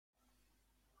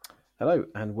Hello,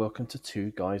 and welcome to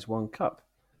Two Guys, One Cup,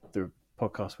 the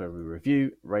podcast where we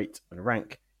review, rate, and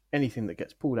rank anything that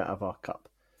gets pulled out of our cup.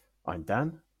 I'm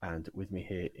Dan, and with me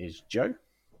here is Joe.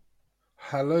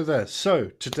 Hello there.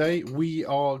 So today we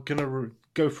are going to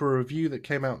go for a review that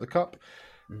came out of the cup,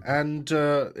 and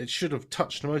it should have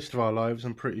touched most of our lives,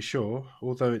 I'm pretty sure,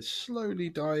 although it's slowly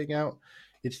dying out.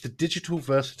 It's the Digital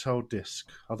Versatile Disc,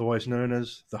 otherwise known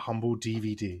as the Humble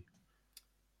DVD.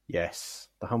 Yes,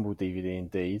 the Humble DVD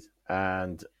indeed.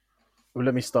 And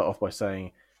let me start off by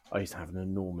saying I used to have an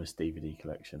enormous DVD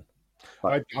collection.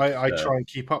 I try and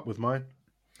keep up with mine.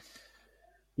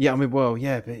 Yeah, I mean, well,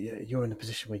 yeah, but you're in a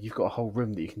position where you've got a whole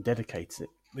room that you can dedicate to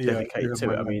it.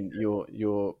 I mean,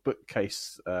 your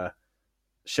bookcase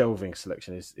shelving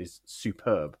selection is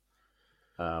superb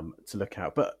to look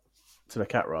at. But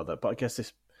I guess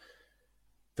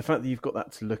the fact that you've got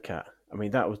that to look at. I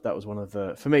mean, that was one of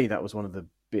the, for me, that was one of the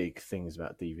big things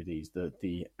about DVDs,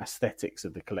 the aesthetics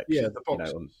of the collection. Yeah, the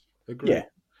boxes. Agree. Yeah,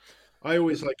 I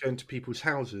always like going to people's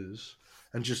houses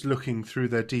and just looking through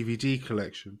their DVD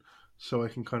collection, so I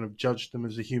can kind of judge them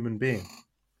as a human being.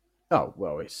 Oh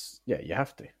well, you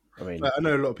have to. I mean, I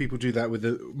know a lot of people do that with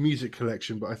the music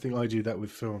collection, but I think I do that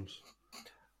with films.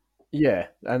 yeah,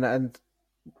 and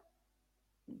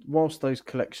whilst those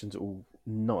collections are all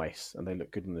nice and they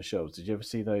look good on the shelves, did you ever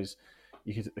see those?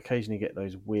 You could occasionally get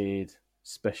those weird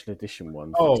special edition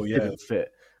ones. Oh, that yeah. didn't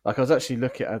fit. Like I was actually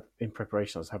looking at in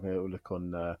preparation. I was having a little look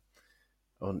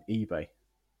on eBay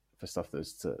for stuff that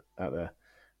was out there,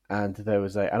 and there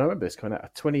was and I remember this coming out,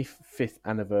 a 25th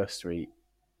anniversary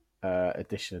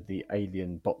edition of the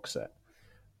Alien box set,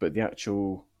 but the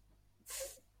actual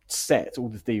set, all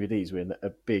the DVDs were in a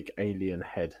big alien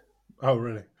head. Oh,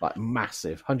 really? Like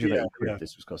massive, 180 quid. Yeah.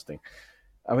 This was costing.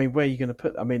 I mean, where are you going to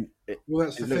put? I mean, it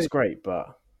looks great,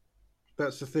 but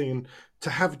that's the thing. And to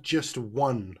have just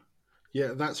one,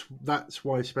 yeah, that's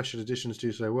why special editions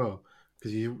do so well,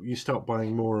 because you start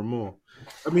buying more and more.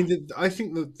 I mean, I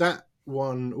think that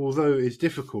one, although it's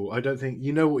difficult, I don't think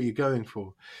you know what you're going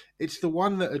for. It's the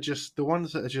ones that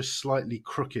are just slightly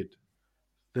crooked.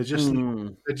 They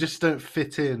just don't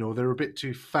fit in, or they're a bit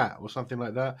too fat, or something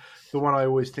like that. The one I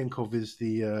always think of is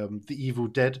the Evil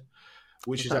Dead,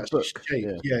 which is actually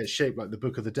shaped. Yeah, it's shaped like the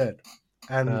Book of the Dead,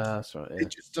 and that's right. Yeah. It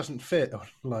just doesn't fit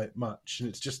like much, and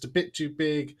it's just a bit too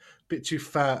big, bit too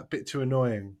fat, bit too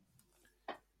annoying.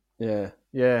 Yeah.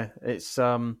 It's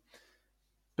but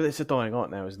it's a dying art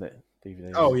now, isn't it?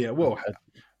 DVD. Oh yeah, well,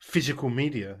 physical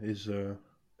media is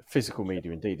physical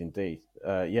media, indeed.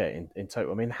 Yeah, in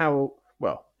total. I mean,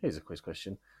 well, here's a quiz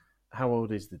question. How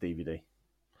old is the DVD?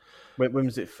 When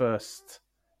was it first?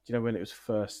 Do you know when it was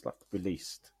first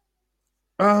released?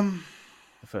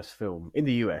 The first film in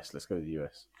the US. Let's go to the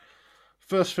US.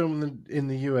 First film in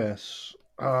the US.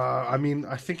 I mean,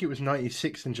 I think it was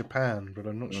 96 in Japan, but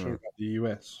I'm not sure about the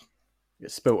US.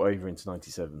 It spilt over into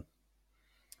 97.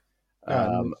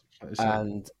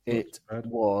 And it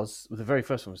was the very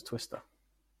first one was Twister.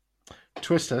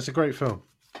 Twister, it's a great film.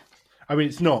 I mean,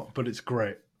 it's not, but it's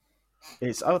great. I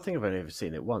don't think I've only ever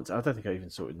seen it once. I don't think I even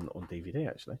saw it on DVD,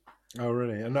 actually. Oh,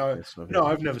 really? No,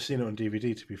 I've never seen it on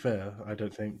DVD, to be fair, I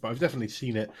don't think. But I've definitely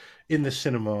seen it in the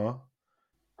cinema.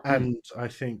 And I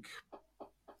think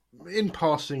in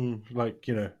passing,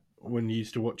 when you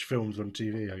used to watch films on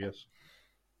TV, I guess.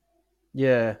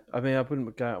 Yeah, I mean, I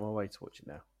wouldn't go out of my way to watch it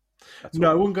now.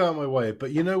 No, I wouldn't go out of my way.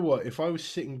 But you know what? If I was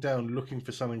sitting down looking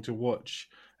for something to watch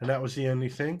and that was the only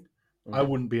thing, I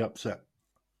wouldn't be upset.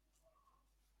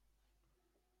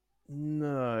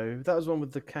 No, that was one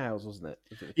with the cows, wasn't it?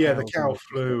 The cow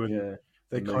flew, and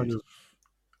they kind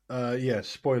of,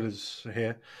 spoilers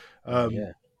here.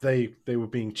 They were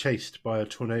being chased by a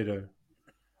tornado.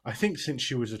 I think since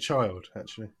she was a child,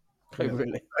 actually. Oh,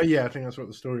 really? Yeah, I think that's what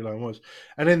the storyline was.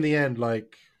 And in the end,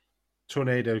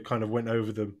 tornado kind of went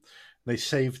over them. They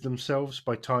saved themselves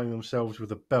by tying themselves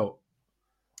with a belt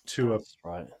to a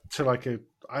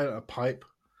pipe.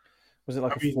 Was it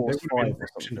like a Force 5 or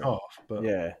something? Half, but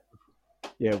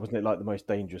yeah, wasn't it like the most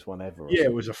dangerous one ever? Yeah,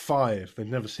 it was a 5. They'd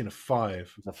never seen a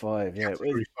 5. A 5, yeah.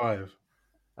 Category 5.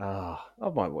 I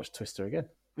might watch Twister again.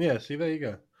 Yeah, see, there you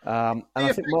go. And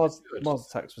I think Mars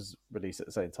Attacks was released at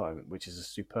the same time, which is a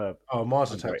superb. Oh,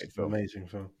 Mars Attacks is an amazing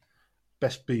film.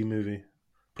 Best B movie.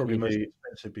 Probably most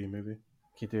expensive B movie.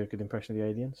 Can you do a good impression of the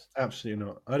aliens? Absolutely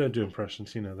not. I don't do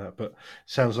impressions, you know that, but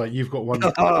sounds like you've got one.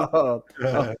 God, I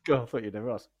thought you'd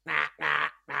never ask.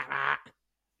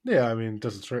 Yeah, I mean, it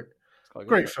does the trick.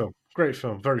 Great film. Very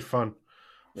fun.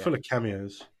 Full of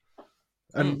cameos.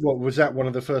 And what was that? One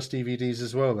of the first DVDs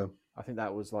as well, then? I think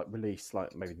that was released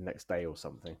maybe the next day or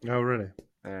something. Oh, really?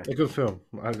 Yeah. A good film.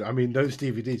 I mean, those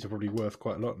DVDs are probably worth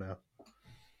quite a lot now.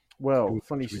 Well,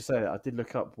 funny you should say that. I did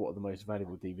look up what are the most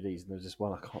valuable DVDs, and there's this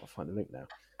one I can't find the link now,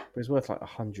 but it's worth like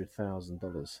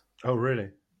 $100,000. Oh,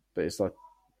 really? But it's like,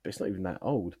 it's not even that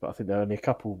old. But I think there are only a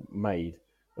couple made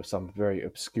of some very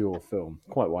obscure film.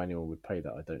 Quite why anyone would pay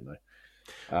that, I don't know.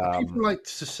 People like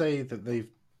to say that they've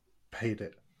paid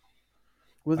it.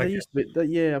 Well, there used to be,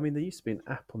 yeah. I mean, there used to be an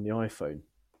app on the iPhone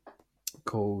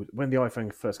called, when the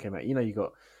iPhone first came out. You know, you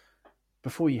got,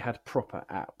 before you had proper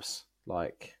apps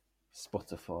like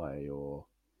Spotify or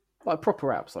like proper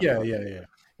apps. Like, Yeah. You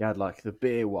had like the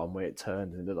beer one where it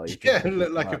turned and looked like it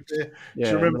looked like a beer. Yeah,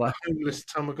 do you remember like, homeless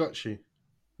Tamagotchi?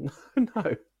 No.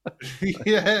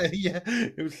 yeah.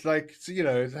 It was like, you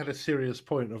know, it had a serious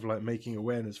point of like making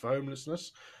awareness for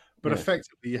homelessness, but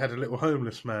effectively you had a little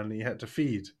homeless man that you had to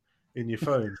feed in your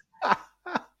phone.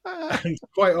 And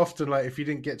quite often, like if you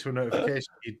didn't get to a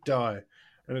notification, you'd die.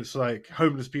 And it's like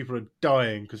homeless people are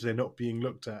dying because they're not being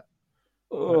looked at.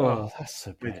 Oh, that's a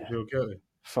Make bit you feel guilty.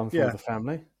 fun for the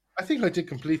family. I think I did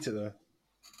complete it though.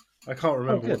 I can't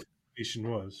remember what the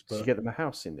completion was. But did you get them a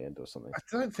house in the end or something? I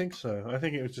don't think so. I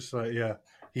think it was just like,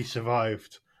 he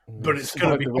survived, but it's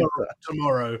going to be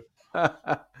tomorrow.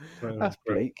 That's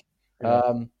bleak.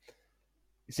 Yeah.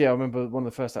 See, I remember one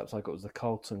of the first apps I got was the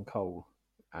Carlton Cole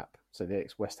app, so the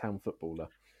ex-West Ham footballer,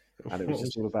 and it was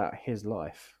just all about his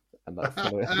life and like,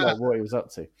 like what he was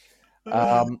up to.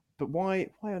 But why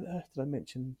on earth did I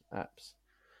mention apps?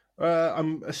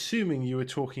 I'm assuming you were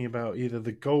talking about either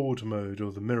the gold mode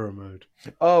or the mirror mode.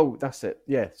 Oh, that's it.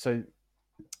 Yeah. So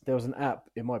there was an app.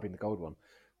 It might have been the gold one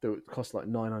that would cost like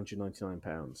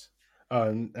 £999.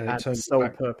 And it turned sole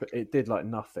purpose. It did like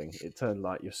nothing. It turned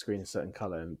like your screen a certain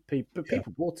color, and people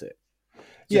bought it.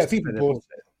 People bought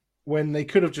it when they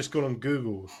could have just gone on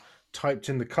Google, typed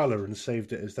in the color, and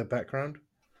saved it as their background,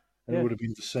 and it would have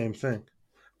been the same thing.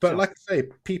 But like I say,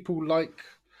 people like.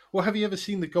 Well, have you ever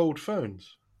seen the gold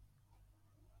phones?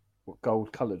 What,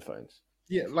 gold-colored phones?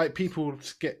 Yeah, like people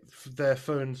get their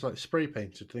phones like spray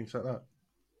painted, things like that.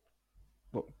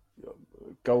 What,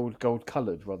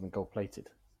 gold-colored rather than gold-plated?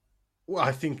 Well,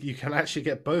 I think you can actually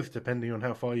get both depending on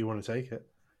how far you want to take it.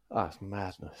 That's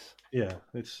madness. Yeah,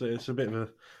 it's a bit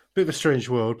of a strange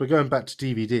world. But going back to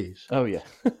DVDs. Oh yeah.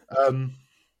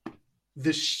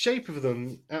 The shape of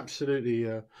them,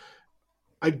 absolutely.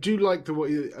 I do like the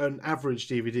way an average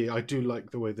DVD. I do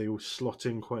like the way they all slot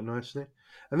in quite nicely.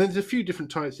 And then there's a few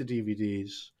different types of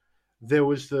DVDs. There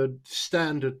was the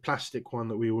standard plastic one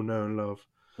that we all know and love.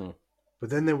 But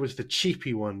then there was the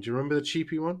cheapy one. Do you remember the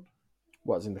cheapy one?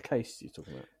 What's in the case you're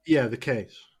talking about? Yeah, the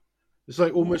case. It's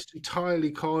like almost entirely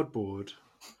cardboard,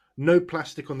 no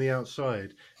plastic on the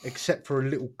outside, except for a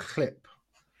little clip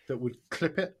that would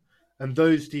clip it. And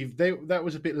those that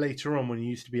was a bit later on when you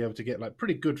used to be able to get like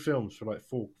pretty good films for like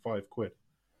 £4-5.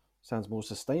 Sounds more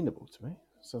sustainable to me.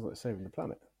 Sounds like saving the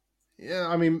planet. Yeah,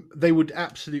 I mean they would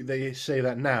absolutely say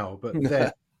that now, but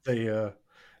then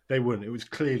they wouldn't. It was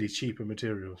clearly cheaper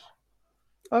materials.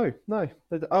 Oh no!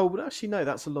 Oh, well, actually, no.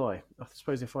 That's a lie. I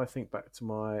suppose if I think back to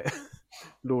my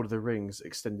Lord of the Rings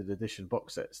extended edition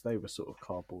box sets, they were sort of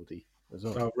cardboardy as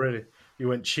well. Oh, really? You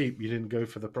went cheap. You didn't go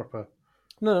for the proper.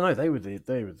 No. They were the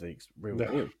real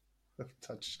deal.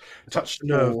 Touch the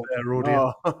nerve there,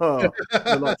 audience.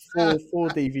 They're like four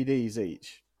DVDs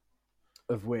each,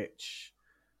 of which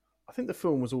I think the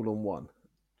film was all on one.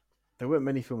 There weren't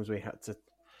many films we had to.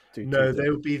 No, they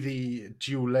would be the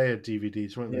dual layered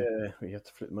DVDs, weren't they? Yeah, you have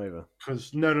to flip them over.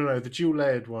 Because no, the dual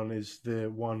layered one is the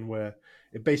one where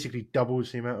it basically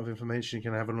doubles the amount of information you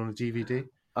can have on a DVD.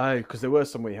 Oh, because there were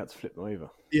some where you had to flip them over.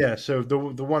 Yeah, so the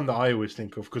one that I always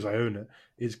think of because I own it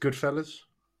is Goodfellas.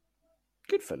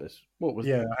 Goodfellas. What was?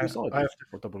 Yeah, I have to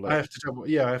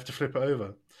flip it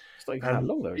over. It's not even that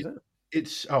long though, is it?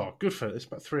 It's Goodfellas. It's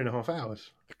about 3.5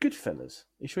 hours. Goodfellas.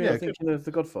 You sure you're thinking of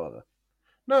The Godfather?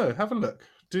 No, have a look.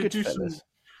 Do some live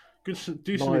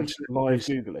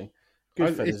Googling.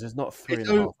 Goodfellas is not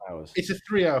 3.5 hours. It's a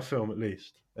 3-hour film at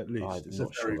least. I'm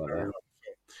not sure about that.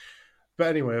 But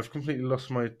anyway, I've completely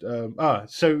lost my.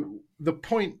 So the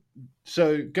point.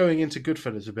 So going into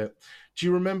Goodfellas a bit. Do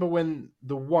you remember when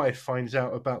the wife finds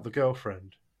out about the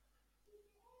girlfriend,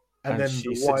 and then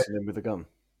she sits in him with a gun?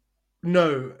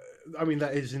 No, I mean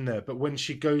that is in there. But when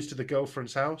she goes to the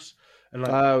girlfriend's house. And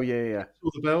like, oh yeah,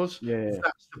 all the bells. Yeah,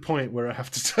 that's the point where I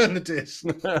have to turn the disc.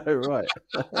 Right.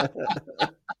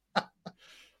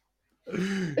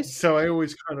 So I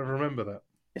always kind of remember that.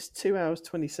 It's 2 hours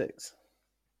 26.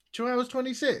 2 hours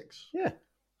 26. Yeah.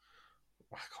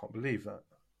 I can't believe that.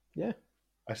 Yeah.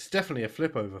 It's definitely a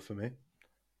flip over for me.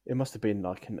 It must have been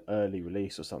like an early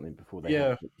release or something before they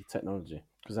had the technology,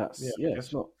 because that's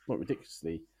it's not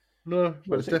ridiculously. No,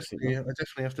 but it's definitely I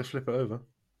definitely have to flip it over.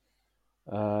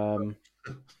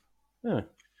 Yeah,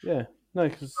 yeah. No,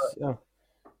 because But some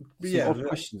yeah,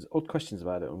 odd questions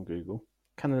about it on Google.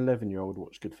 Can an 11-year-old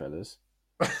watch Goodfellas?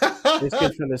 Is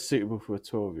Goodfellas suitable for a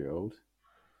 12-year-old?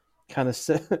 Can a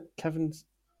Kevin's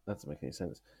that doesn't make any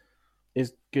sense.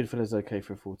 Is Goodfellas okay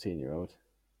for a 14-year-old?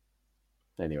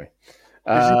 Anyway,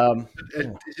 is um,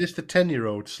 is this the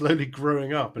 10-year-old slowly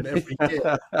growing up, and every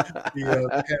year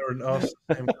the parent asks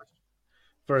the same question?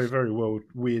 Very, very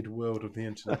weird world of the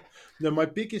internet. No, my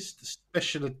biggest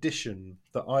special edition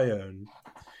that I own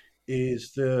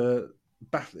is the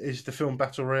film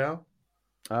Battle Royale,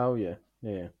 oh yeah,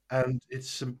 yeah. and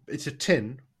it's a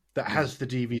tin that Mm. has the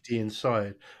DVD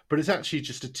inside, but it's actually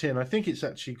just a tin. I think it's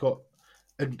actually got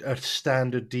a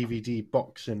standard DVD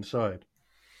box inside.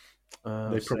 I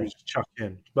They probably see. just chuck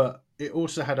in, but it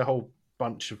also had a whole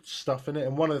bunch of stuff in it.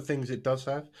 And one of the things it does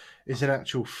have is an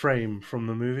actual frame from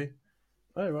the movie,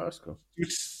 Oh right, that's cool.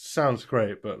 which sounds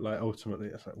great, but like ultimately,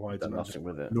 it's like why Done didn't I just nothing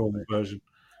with it. normal version?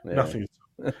 Yeah. Nothing.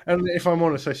 And if I'm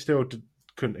honest, I still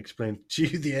couldn't explain to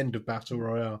you the end of Battle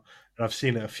Royale, and I've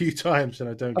seen it a few times and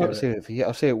I don't get I've it. seen it.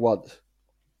 I've seen it once.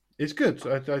 It's good.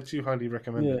 I do highly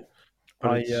recommend Yeah. it,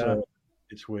 but I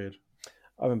it's weird.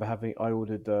 I remember I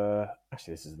ordered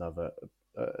actually this is another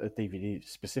a DVD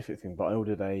specific thing, but I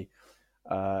ordered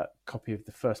a copy of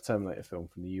the first Terminator film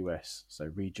from the US,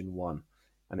 so Region 1,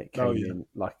 and it Oh came yeah, in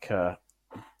like a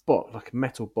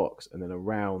metal box and then a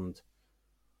round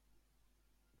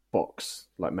box,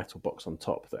 like metal box on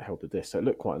top that held the disc. So it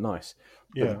looked quite nice.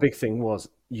 But the yeah, big thing was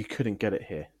you couldn't get it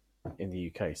here in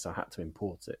the UK, so I had to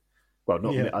import it. Well,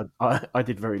 not me. yeah, I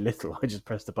did very little. I just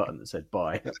pressed a button that said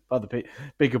buy. Other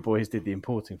bigger boys did the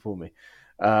importing for me.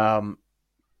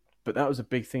 But that was a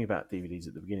big thing about DVDs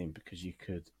at the beginning because you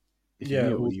could, if you yeah.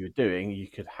 knew what you were doing, you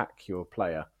could hack your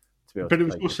player to be able to But it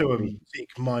was play also a DVDs. big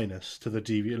minus to the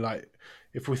DVD. Like,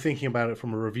 if we're thinking about it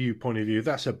from a review point of view,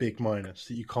 that's a big minus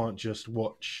that you can't just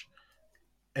watch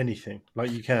anything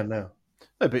like you can now.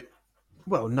 No, but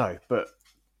well, no, but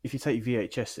if you take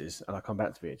VHSs, and I come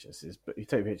back to VHSs, but if you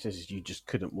take VHSs, you just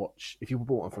couldn't watch. If you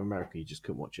bought one from America, you just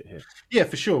couldn't watch it here. Yeah,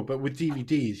 for sure. But with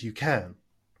DVDs, you can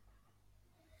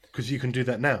because you can do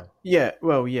that now. Yeah,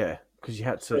 well, yeah, because you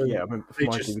had to. So Yeah, I remember for they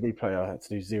my just, DVD player, I had to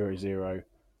do 00,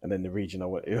 and then the region I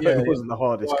went. It yeah, wasn't the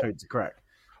hardest Well, code to crack.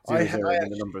 I, 00, I and then the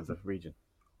actually, number of the region.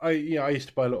 I used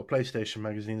to buy a lot of PlayStation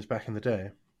magazines back in the day,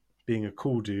 being a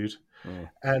cool dude, Mm.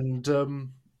 and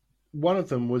one of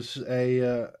them was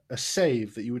a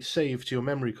save that you would save to your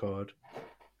memory card,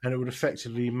 and it would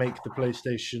effectively make the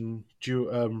PlayStation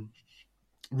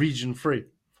region free,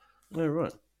 Oh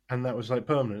right. and that was like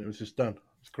permanent. It was just done.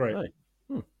 It's great. Oh.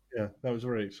 Hmm. Yeah, that was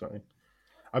very exciting.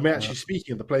 I mean, Uh, actually,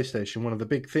 speaking of the PlayStation, one of the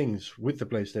big things with the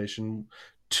PlayStation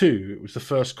 2, it was the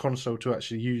first console to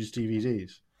actually use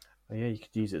DVDs. oh, yeah, you could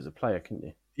use it as a player, couldn't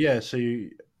you? Yeah, so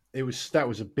that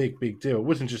was a big deal. It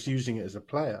wasn't just using it as a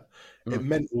player; it Mm.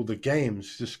 meant all the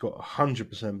games just got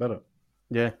 100% better.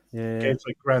 Yeah, yeah, yeah. Games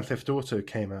like Grand Theft Auto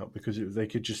came out because they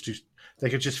could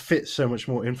just fit so much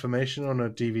more information on a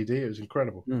DVD. It was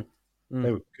incredible. Mm. Mm.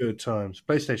 They were good times.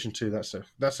 PlayStation 2,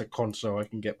 that's a console I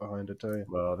can get behind, I tell you.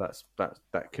 Well,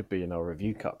 that could be in our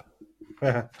review cup.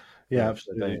 Yeah, Yeah,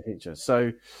 absolutely. future.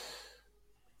 So,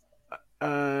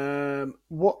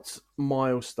 what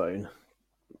milestone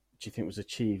do you think was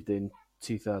achieved in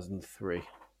 2003?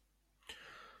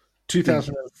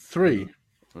 2003.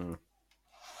 Mm.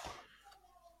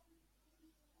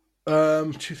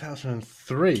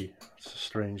 2003. It's a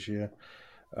strange year.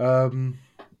 Can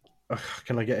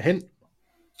I get a hint?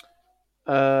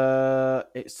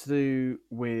 It's to do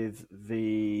with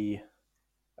the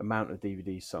amount of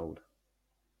DVDs sold.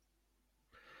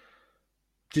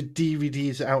 Did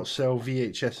DVDs outsell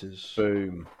VHSs?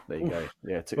 Boom. There you go. Oof.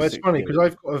 Yeah, it took Well, it's 6 funny years. because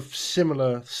I've got a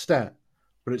similar stat,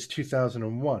 but it's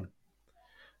 2001.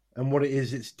 And what it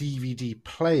is, it's DVD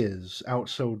players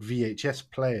outsold VHS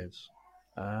players.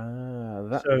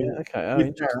 That, So yeah, okay. Oh, with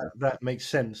interesting. that makes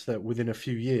sense that within a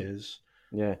few years,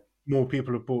 Yeah, more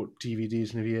people have bought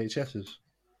DVDs than VHSs.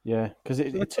 yeah. Because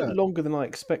it Like took that. longer than I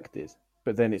expected,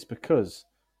 but then it's because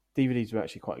DVDs were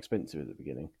actually quite expensive at the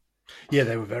beginning. Yeah,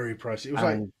 they were very pricey. It was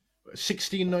like And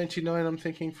 $16.99, I'm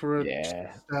thinking, for a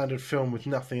yeah, standard film with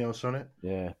nothing else on it.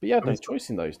 yeah. But you had I no mean, choice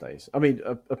in those days. I mean,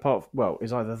 apart from, well,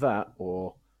 it's either that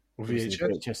or obviously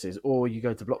VHS. VHSs, or you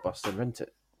go to Blockbuster and rent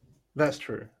it. That's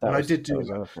true. That And I was did do that was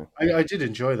that. the other thing. I did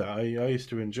enjoy that. I used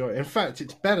to enjoy it. In fact,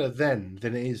 it's better then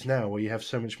than it is now, where you have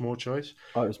so much more choice.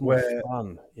 Oh, it was more Where,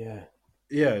 fun. Yeah.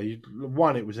 yeah,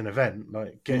 one, it was an event,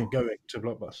 like Mm. going to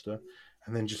Blockbuster,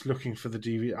 and then just looking for the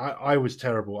DVD. I was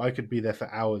terrible. I could be there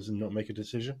for hours and not make a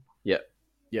decision. Yeah.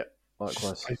 Yeah.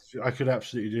 Likewise. I could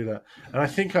absolutely do that. And I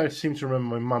think I seem to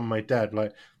remember my mum, my dad,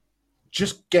 like,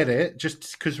 just get it,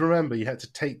 just because remember, you had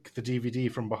to take the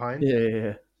DVD from behind.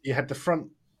 Yeah. You had the front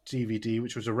DVD,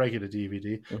 which was a regular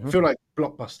DVD. Mm-hmm. I feel like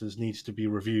Blockbusters needs to be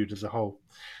reviewed as a whole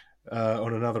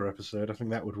on another episode. I think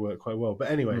that would work quite well.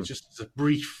 But anyway, just as a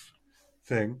brief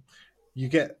thing, you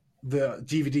get the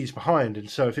DVDs behind, and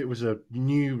so if it was a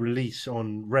new release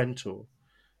on rental,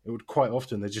 it would quite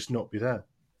often they'd just not be there.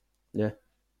 Yeah.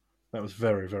 That was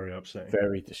very, very upsetting.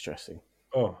 Very distressing.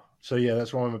 Oh, so yeah,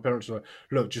 that's why my parents were like,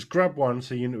 "Look, just grab one,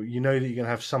 so you know that you're gonna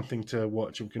have something to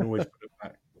watch, and we can always put it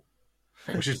back."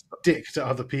 Which is dick to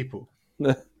other people.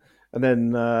 And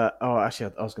then,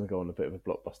 actually, I was going to go on a bit of a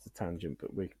Blockbuster tangent,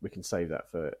 but we can save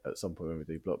that for at some point when we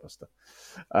do Blockbuster.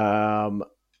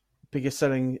 Biggest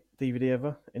selling DVD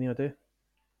ever? Any idea?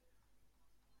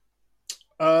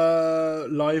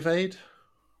 Live Aid?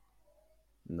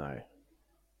 No.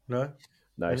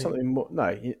 Any? Something more. No,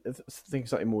 I think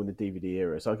something more in the DVD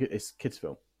era. So it's kids'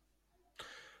 film.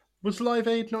 Was Live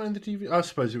Aid not in the DVD? I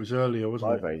suppose it was earlier,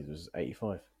 wasn't it? Live Aid was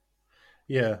 85.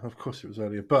 Yeah, of course it was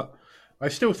earlier, but I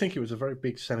still think it was a very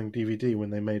big selling DVD when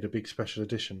they made a big special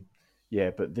edition. Yeah,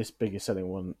 but this biggest selling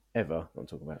one ever, I'm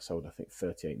talking about, sold, I think,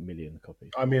 38 million copies.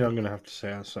 I mean, I'm going to have to say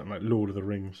that's something like Lord of the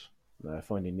Rings.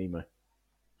 Finding Nemo.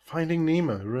 Finding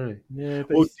Nemo, really? Yeah,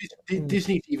 but well,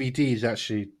 Disney DVDs,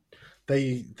 actually,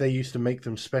 they used to make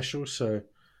them special, so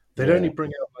they'd only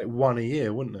bring out like one a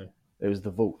year, wouldn't they? It was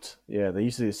the Vault. Yeah, they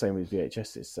used to do the same with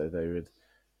VHSs, so they would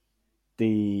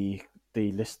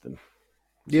delist them.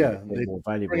 So yeah, they'd more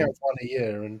valuable. Bring out one a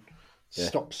year and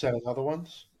stop selling other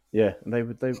ones. Yeah, and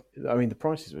I mean, the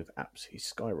prices would absolutely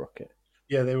skyrocket.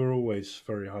 Yeah, they were always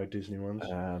very high, Disney ones.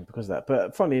 Because of that.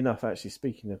 But funnily enough, actually,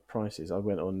 speaking of prices, I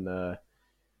went on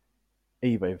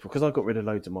eBay because I got rid of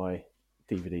loads of my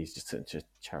DVDs just to a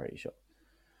charity shop.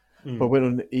 But I went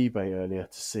on eBay earlier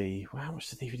to see how much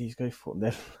the DVDs go for. And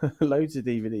there are loads of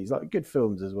DVDs, like good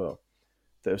films as well,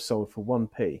 that have sold for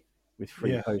 1p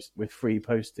with free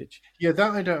postage. Yeah,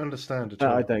 that I don't understand at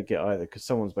all. I don't get either because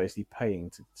someone's basically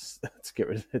paying to get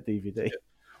rid of the DVD. Yeah.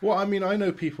 Well, I mean, I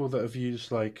know people that have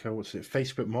used like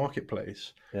Facebook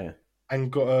Marketplace,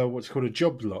 and got what's called a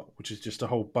job lot, which is just a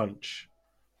whole bunch.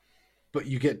 But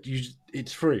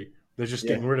it's free. They're just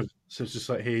getting rid of it, so it's just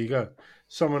like, here you go.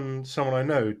 Someone I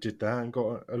know did that and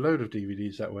got a load of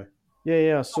DVDs that way.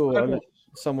 Yeah, I saw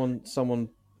someone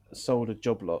sold a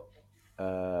job lot.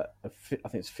 I think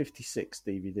it's 56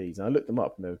 DVDs, and I looked them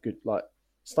up, and they were good, like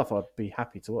stuff I'd be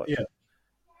happy to watch. Yeah.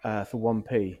 For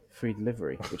 1p free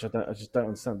delivery, which I just don't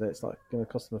understand that it's like going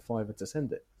to cost them $5 to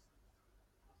send it.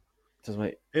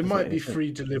 It might be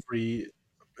free delivery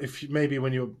if maybe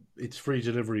when it's free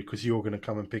delivery because you're going to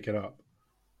come and pick it up.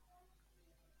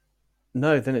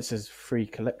 No, then it says free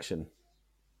collection.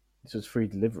 This was free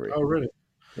delivery. Oh, really?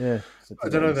 Yeah. So I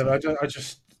don't know. Then I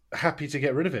just happy to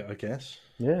get rid of it, I guess.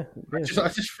 Yeah. I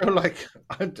just feel like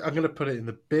I'm going to put it in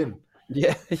the bin.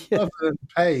 Yeah. Rather than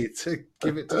pay to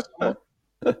give it to someone.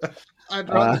 I'd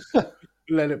rather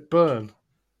let it burn.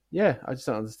 Yeah, I just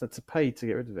don't understand to pay to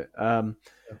get rid of it.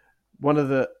 One of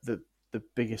the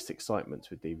biggest excitements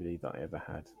with DVD that I ever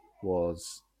had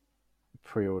was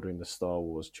pre-ordering the Star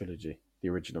Wars trilogy, the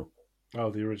original. Oh,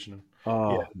 the original.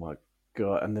 Oh, my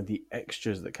God. And then the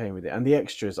extras that came with it. And the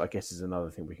extras, I guess, is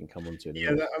another thing we can come on to.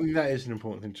 Yeah, that is an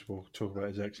important thing to talk about,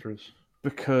 is extras.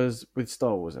 Because with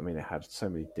Star Wars, I mean, it had so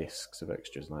many discs of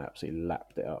extras, and I absolutely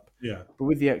lapped it up. Yeah. But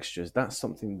with the extras, that's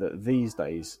something that these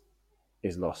days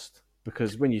is lost.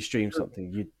 Because when you stream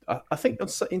something, I think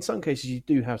in some cases you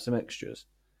do have some extras.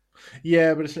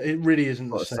 Yeah, but it really isn't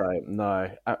the same. No,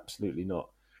 absolutely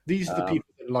not. These are the people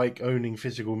that like owning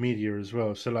physical media as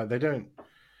well. So, like, they don't.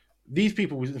 These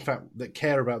people, in fact, that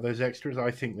care about those extras, I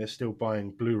think they're still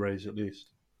buying Blu-rays at least.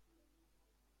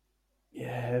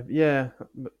 Yeah,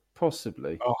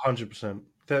 possibly. Oh, 100%.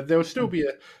 There will still be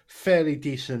a fairly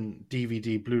decent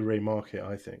DVD Blu-ray market,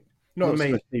 I think. Not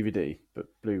amazing DVD, but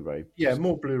Blu-ray. Yeah,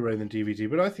 more Blu-ray than DVD,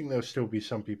 but I think there'll still be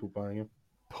some people buying them.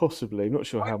 Possibly. I'm not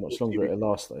sure how much longer it'll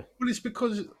last, though. Well, it's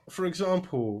because, for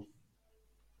example,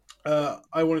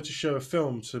 I wanted to show a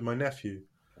film to my nephew,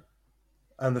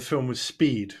 and the film was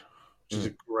Speed, which is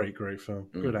a great, great film,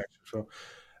 good action film.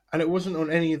 And it wasn't on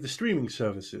any of the streaming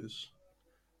services.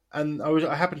 And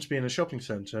I happened to be in a shopping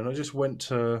centre, and I just went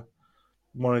to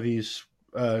one of these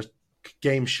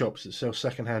game shops that sell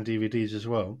second-hand DVDs as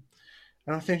well.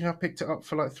 And I think I picked it up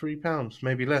for like £3,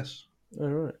 maybe less. All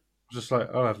right. Just like,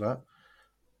 I'll have that.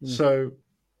 So,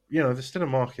 there's still a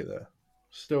market there.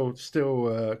 Still,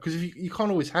 because you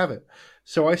can't always have it.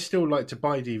 So I still like to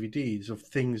buy DVDs of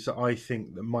things that I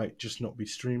think that might just not be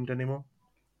streamed anymore.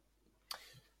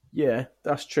 Yeah,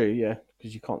 that's true. Yeah,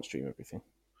 because you can't stream everything.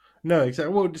 No,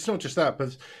 exactly. Well, it's not just that,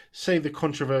 but say the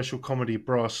controversial comedy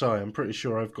Brass Eye. I'm pretty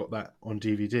sure I've got that on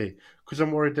DVD because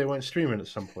I'm worried they won't stream it at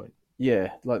some point.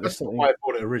 Yeah, like there's That's not something. why I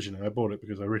bought it originally. I bought it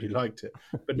because I really liked it,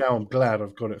 but now I'm glad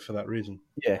I've got it for that reason.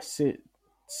 Yeah,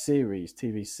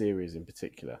 TV series in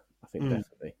particular, I think Mm.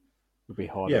 definitely would be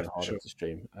harder Yeah, and for harder sure. to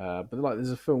stream. But like,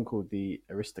 there's a film called The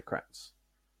Yes.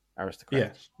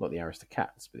 Aristocrats, not the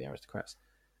Aristocats, but the Aristocrats.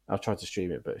 I've tried to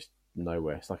stream it, but it's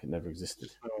nowhere. It's like it never existed,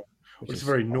 Well, which it's a is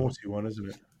very naughty one, isn't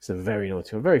it? it's a very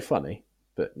naughty one, very funny,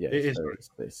 but yeah, It is.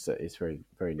 it's very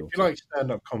very If naughty. you like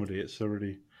stand-up comedy, it's a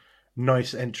really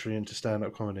nice entry into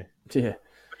stand-up comedy. Yeah,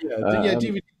 But yeah,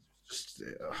 DVD just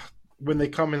when they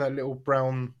come in that little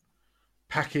brown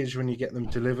package when you get them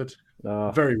delivered.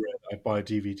 uh, Very rare that I buy a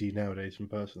DVD nowadays in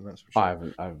person. That's for sure. I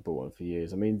haven't bought one for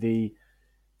years. I mean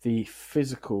the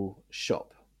physical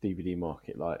shop DVD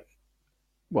market, like,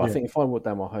 well, I Yeah. think if I walked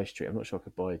down my high street, I'm not sure I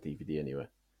could buy a DVD anywhere.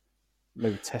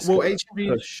 Maybe Tesco. Well, HMV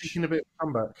is push. making a bit of a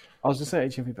comeback. I was gonna say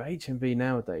HMV, but HMV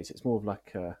nowadays it's more of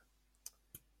like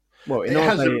well, in It our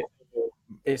has day, a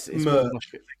it's more merch of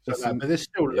like like it's, that, but there's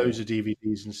still yeah, loads of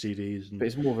DVDs and CDs but and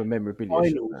it's more of a memorabilia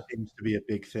shop vinyl now. seems to be a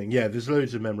big thing. Yeah, there's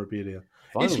loads of memorabilia.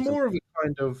 It's Vinyls, more of a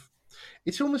kind of,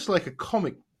 it's almost like a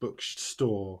comic book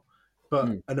store, but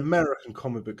an American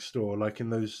comic book store, like in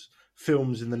those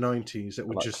films in the 90s that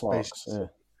were like just Clark's. based. Yeah,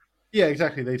 Yeah,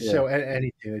 exactly. They'd yeah. sell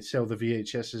anything. They'd sell the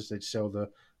VHSs, they'd sell the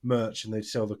merch, and they'd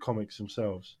sell the comics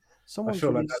themselves. I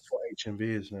feel like that's what HMV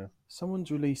is now.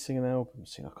 Someone's releasing an album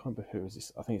soon. I can't remember who is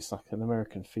this. I think it's like an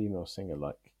American female singer.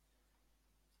 Like,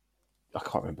 I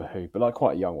can't remember who, but like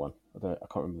quite a young one. I can't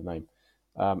remember the name.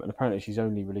 And apparently she's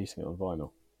only releasing it on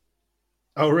vinyl,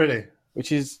 Oh, really?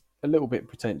 which is a little bit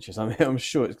pretentious. I mean, I'm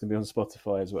sure it's going to be on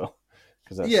Spotify as well,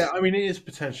 because that's Yeah, I mean, it is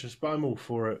pretentious, but I'm all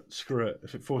for it. Screw it.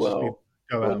 If it forces people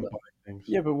to go out and buy things.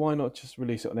 yeah, but why not just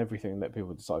release it on everything and let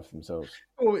people decide for themselves?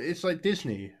 Well, it's like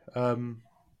Disney.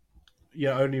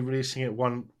 Only releasing it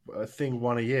one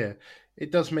a year.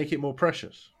 It does make it more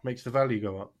precious. Makes the value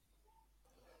go up.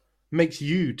 Makes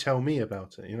you tell me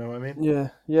about it. You know what I mean? Yeah,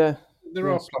 yeah. There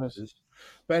Yeah, I are suppose. pluses.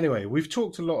 But anyway, we've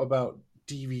talked a lot about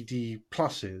DVD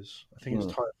pluses. I think it's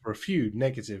time for a few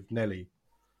negative Nelly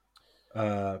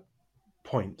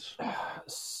points.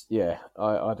 Yeah,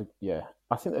 yeah.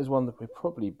 I think there's one that we're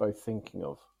probably both thinking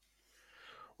of.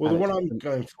 Well, And the one it's- I'm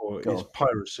going for Go is on.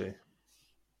 piracy.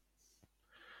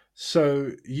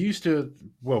 So you used to,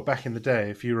 well, back in the day,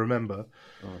 if you remember,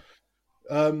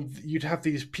 you'd have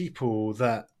these people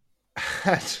that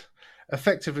had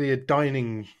effectively a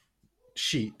dining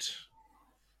sheet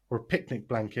or a picnic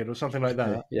blanket or something like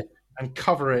that, Yeah, and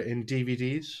cover it in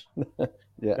DVDs.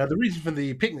 yeah, Now, the reason for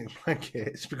the picnic blanket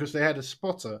is because they had a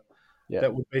spotter yeah.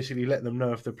 that would basically let them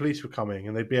know if the police were coming,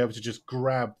 and they'd be able to just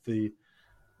grab the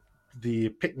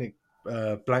picnic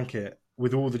blanket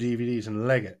with all the DVDs and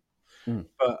leg it.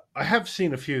 But I have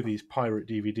seen a few of these pirate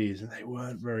DVDs, and they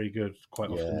weren't very good quite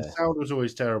often. Yeah. The sound was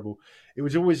always terrible. It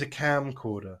was always a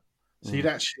camcorder, so you'd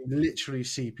actually literally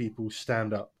see people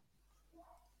stand up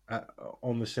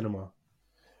on the cinema.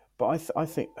 But I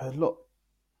think a lot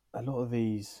of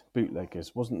these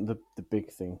bootleggers wasn't the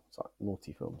big thing. It's like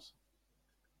naughty films,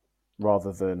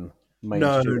 rather than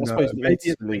mainstream. I suppose Maybe latest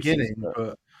at the releases, beginning, but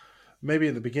but maybe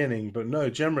at the beginning, but no.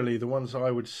 Generally, the ones I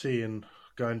would see and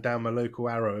going down my local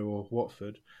Arrow or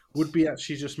Watford would be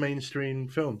actually just mainstream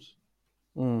films,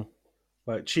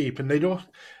 like cheap, and they'd.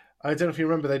 I don't know if you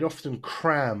remember, they'd often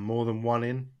cram more than one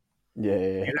in. yeah.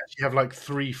 You'd actually have like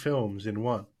 3 films in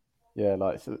one. Yeah,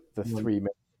 like the Three Men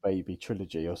Baby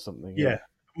trilogy or something. Yeah,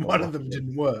 one of them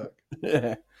didn't work.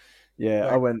 Yeah,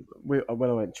 yeah. Like- When I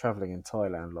went traveling in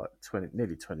Thailand like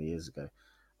nearly 20 years ago,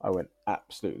 I went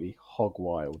absolutely hog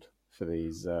wild for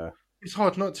these. It's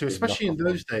hard not to, especially in knockoff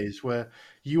those days where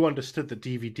you understood that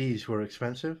DVDs were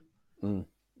expensive, and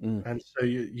so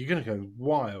you're going to go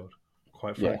wild,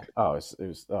 quite Yeah. frankly. Oh,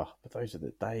 but those are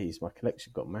the days. My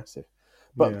collection got massive.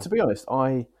 But to be honest,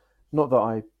 not that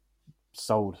I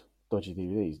sold dodgy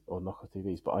DVDs or knockoff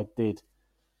DVDs, but I did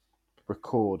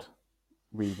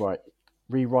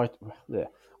rewrite. Yeah,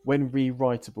 when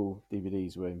rewritable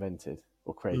DVDs were invented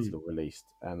or created or released,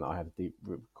 and I had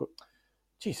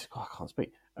Jesus, I can't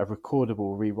speak. A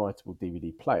recordable, rewritable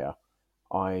DVD player.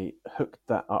 I hooked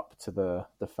that up to the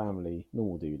family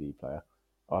normal DVD player.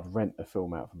 I'd rent a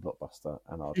film out from Blockbuster,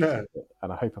 and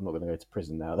and I hope I'm not going to go to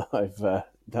prison now that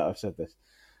I've said this.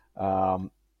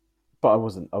 But I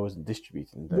wasn't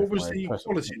distributing. What was the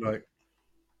quality like?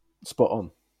 Spot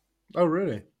on. Oh,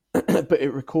 really? But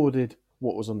it recorded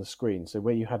what was on the screen. So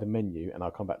where you had a menu, and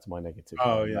I'll come back to my negative.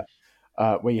 Oh,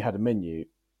 yeah. Where you had a menu,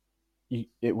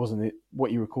 it wasn't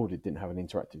what you recorded didn't have an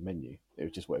interactive menu. It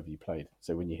was just whatever you played.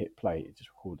 So when you hit play, it just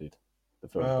recorded the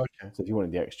film. Okay. So if you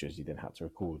wanted the extras, you then had to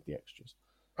record the extras.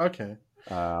 Okay.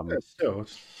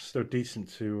 Still decent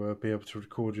to be able to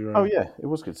record your own. Oh yeah, it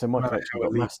was good. So my collection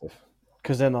got massive.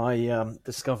 Because then I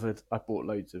discovered I bought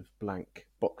loads of blank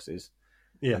boxes,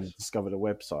 and discovered a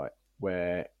website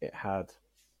where it had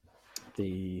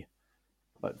the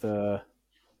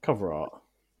cover art.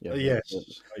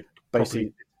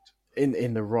 Basically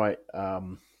in the right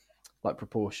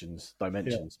proportions,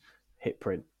 dimensions. Hit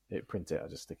print, it I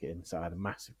just stick it in. So I had a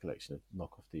massive collection of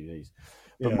knockoff DVDs.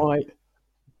 But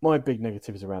my big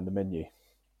negative is around the menu.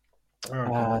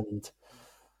 And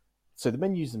so the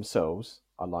menus themselves,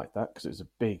 I like that because it was a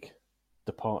big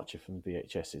departure from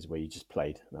VHSs where you just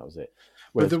played and that was it.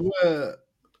 Whereas, but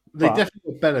they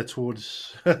definitely got better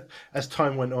towards as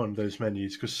time went on, those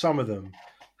menus, because some of them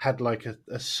had like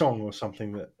a song or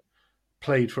something that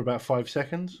played for about 5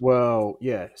 seconds. Well,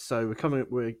 yeah. So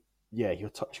you're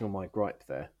touching on my gripe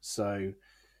there. So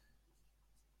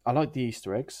I like the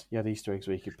Easter eggs. Yeah, the Easter eggs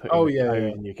where you could put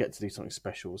and you get to do something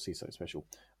special, see something special.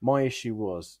 My issue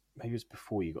was, maybe it was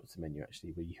before you got to the menu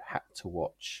actually, where you had to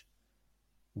watch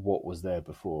what was there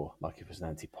before, like if it was an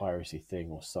anti-piracy thing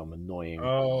or some annoying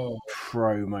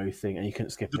promo thing, and you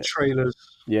couldn't skip the trailers.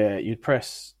 Yeah, you'd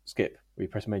press skip, or you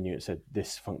press menu, it said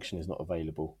this function is not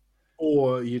available.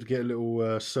 Or you'd get a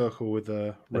little circle with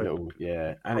a little,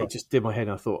 and it just did my head.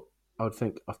 And I thought, I would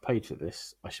think I've paid for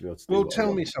this. I should be able to. Well,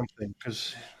 tell me something,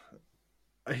 because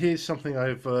here's something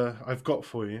I've got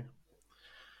for you.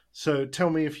 So tell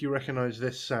me if you recognise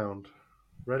this sound.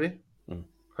 Ready?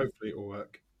 Hopefully it will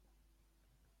work.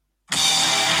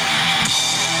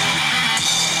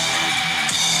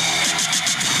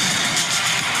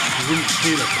 You wouldn't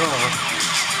steal a car.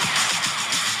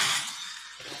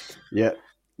 Yeah.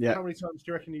 How many times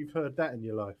do you reckon you've heard that in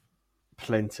your life?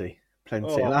 Plenty.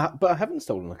 But I haven't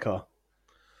stolen a car.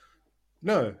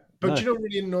 No, but do you know what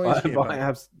really annoys me? I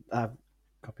have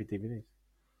copied DVDs.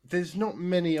 There's not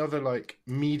many other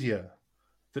media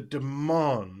that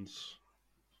demands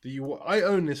that you. I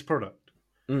own this product.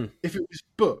 If it was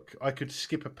book, I could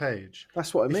skip a page.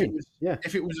 That's what I mean.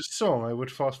 If it was a song, I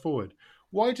would fast forward.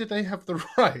 Why do they have the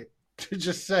right to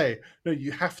just say, no,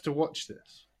 you have to watch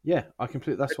this? Yeah, I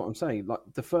completely. That's what I'm saying. Like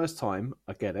the first time,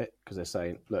 I get it because they're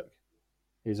saying, "Look,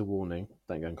 here's a warning.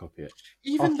 Don't go and copy it."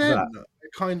 Even then, I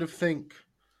kind of think,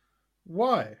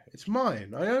 "Why? It's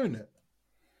mine. I own it.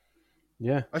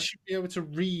 Yeah, I should be able to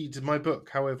read my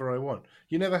book however I want."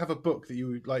 You never have a book that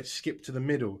you skip to the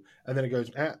middle and then it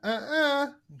goes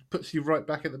puts you right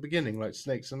back at the beginning like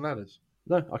Snakes and Ladders.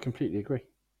 No, I completely agree.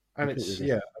 And I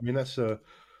mean that's a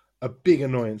big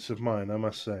annoyance of mine, I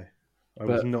must say. I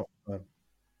was not.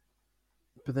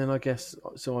 But then I guess,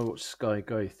 so I watch Sky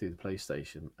Go through the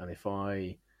PlayStation, and if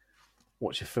I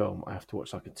watch a film, I have to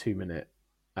watch like a 2-minute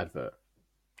advert.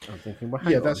 I'm thinking, well,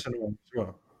 that's annoying as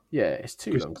well. Yeah, it's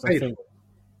too long. I think,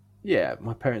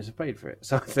 my parents have paid for it,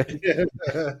 so I think,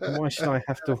 why should I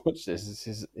have to watch this? This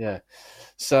is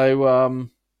So, I mean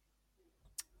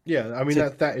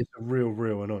that is a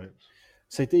real annoyance.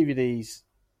 So DVDs.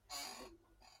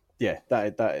 Yeah,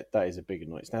 that is a big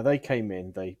annoyance. Now they came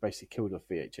in, they basically killed off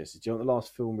VHS. Do you know what the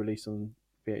last film released on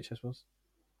VHS was?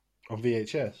 On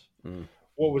VHS?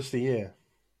 What was the year?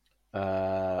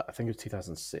 I think it was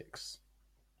 2006.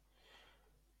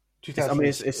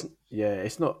 2006. I mean,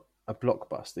 it's not a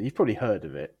blockbuster. You've probably heard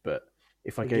of it, but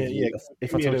if I gave you,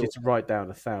 if I told you to write down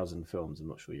 1,000 films, I'm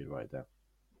not sure you'd write it down.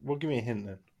 Well, give me a hint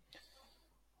then.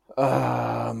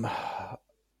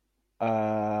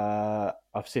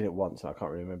 I've seen it once and I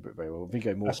can't remember it very well.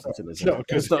 Viggo Mortensen is it.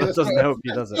 Doesn't help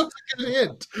you, does it? That's a good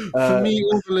hint for me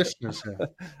or the listeners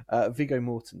here. Viggo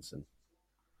Mortensen,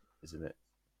 isn't it?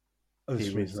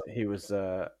 He was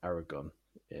Aragorn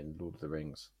in Lord of the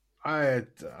Rings. All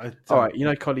right, you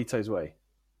know Carlito's Way?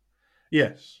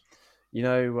 Yes. You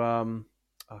know,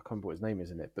 I can't remember what his name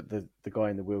is in it, but the guy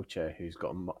in the wheelchair who's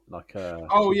got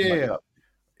Oh yeah.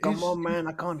 Come on, man!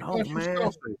 I can't hold, man.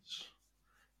 Scarface.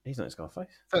 He's not in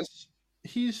Scarface.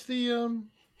 He's the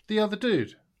other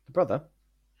dude. The brother.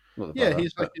 Not the brother,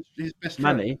 he's like his best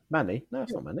friend. Manny. No,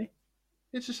 it's not Manny.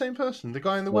 It's the same person. The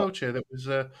guy in the wheelchair that was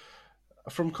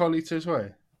from Carlito's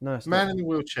Way. No, it's man not. In the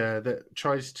wheelchair that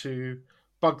tries to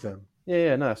bug them.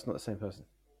 Yeah. No, it's not the same person.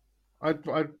 I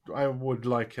would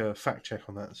like a fact check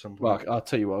on that at some point. Well, I'll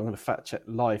tell you what. I'm going to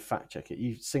live fact check it.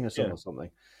 You sing a song or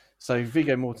something. So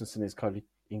Viggo Mortensen is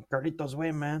in Carlito's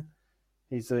Way, man.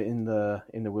 He's in the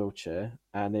wheelchair,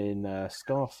 and in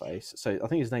Scarface. So I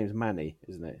think his name is Manny,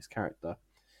 isn't it? His character,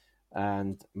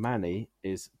 and Manny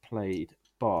is played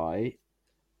by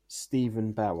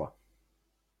Stephen Bauer.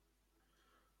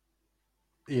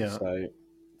 Yeah. So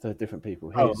they're different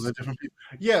people. Oh, they're different people.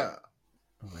 Yeah.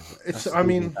 It's. I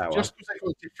mean, just because they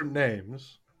got different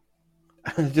names.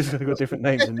 Just got different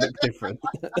names and look different.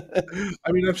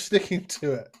 I mean, I'm sticking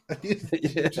to it.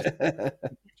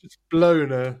 Just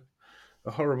blown a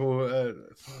horrible.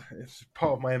 It's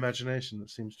part of my imagination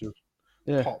that seems to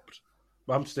have popped.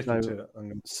 But I'm sticking to it. I'm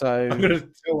going to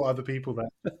tell other people that.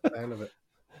 The hell of it.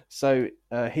 So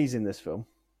he's in this film.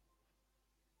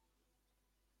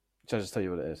 Shall I just tell you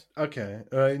what it is? Okay.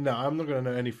 No, I'm not going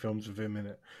to know any films with him in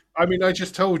it. I mean, I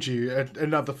just told you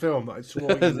another film that I swore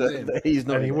he was in. He's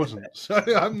not, and he wasn't. So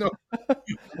I'm not.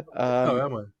 No,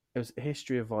 am I? It was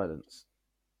History of Violence.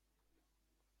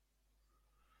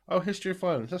 Oh, History of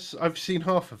Violence. I've seen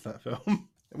half of that film.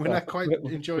 I quite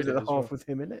enjoyed it. Half with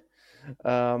him in it.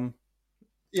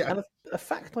 Yeah. And a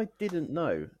fact I didn't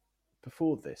know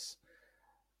before this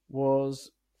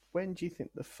was, when do you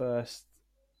think the first...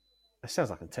 It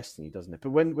sounds like I'm testing you, doesn't it? But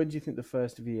when do you think the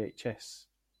first VHS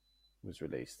was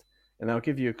released? And I'll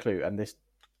give you a clue. And this,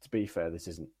 to be fair, this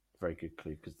isn't a very good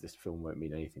clue because this film won't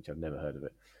mean anything to you. I've never heard of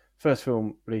it. First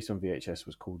film released on VHS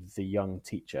was called The Young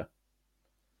Teacher.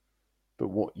 But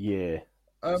what year?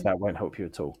 So that won't help you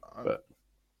at all. But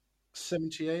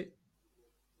 78,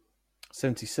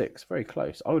 76, very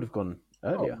close. I would have gone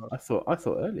earlier. I thought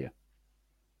earlier.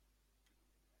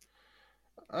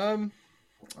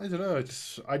 I don't know.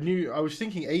 I was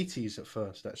thinking 80s at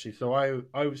first, actually. So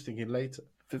I was thinking later.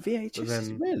 For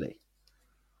VHS, really?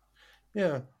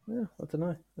 Yeah. Yeah, I don't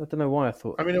know. I don't know why I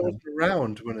thought. I mean, it wasn't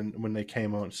around when they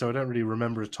came on, so I don't really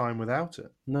remember a time without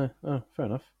it. No, fair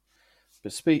enough.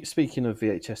 But speaking of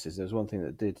VHSs, there's one thing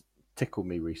that did tickle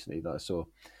me recently that I saw,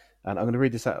 and I'm going to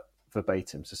read this out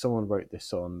verbatim. So someone wrote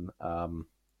this on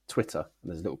Twitter, and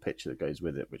there's a little picture that goes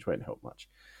with it, which won't help much.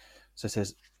 So it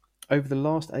says, over the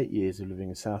last 8 years of living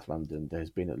in South London, there has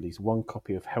been at least one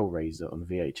copy of Hellraiser on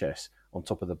VHS on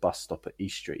top of the bus stop at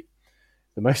East Street.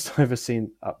 The most I've ever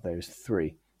seen up there is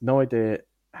 3. No idea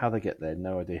how they get there,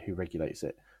 no idea who regulates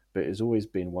it, but it has always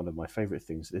been one of my favourite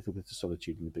things, a little bit of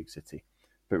solitude in the big city.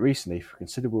 But recently, for a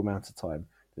considerable amount of time,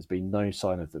 there's been no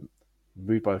sign of them.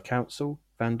 Removed by the council?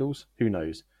 Vandals? Who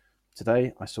knows?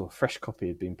 Today, I saw a fresh copy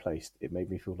had been placed. It made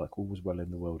me feel like all was well in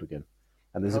the world again.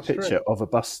 And there's a picture of a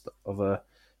bus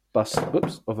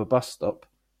stop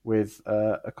with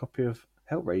a copy of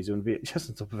Hellraiser on VHS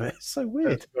on top of it. It's so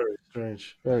weird. That's very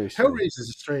strange. Very strange. Hellraiser is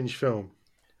a strange film.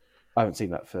 I haven't seen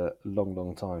that for a long,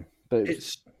 long time. But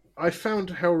I found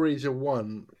Hellraiser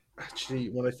 1, actually,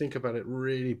 when I think about it,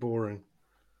 really boring.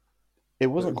 It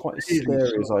wasn't quite as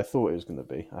scary as I thought it was going to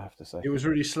be, I have to say. It was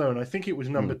really slow, and I think it was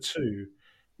number 2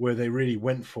 where they really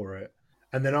went for it.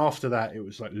 And then after that, it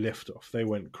was like Liftoff. They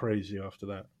went crazy after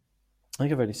that. I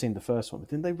think I've only seen the first one, but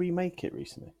didn't they remake it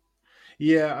recently?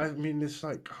 Yeah, I mean, there's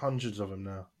like hundreds of them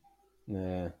now.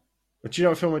 Yeah. But do you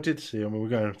know what film I did see? I mean, we're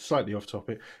going slightly off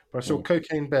topic, but I saw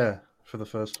Cocaine Bear for the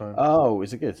first time. Oh,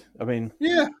 is it good? I mean,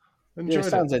 yeah, it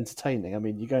sounds entertaining. I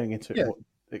mean, you're going into it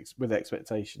with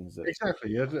expectations.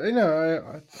 Exactly.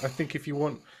 I think if you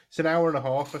want, it's an hour and a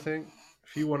half, I think.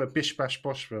 If you want a bish bash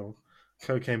bosh film,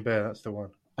 Cocaine Bear, that's the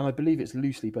one. And I believe it's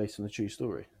loosely based on a true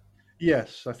story.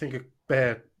 Yes, I think a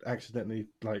bear accidentally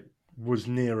was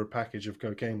near a package of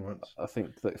cocaine once. I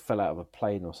think that fell out of a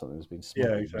plane or something. Has been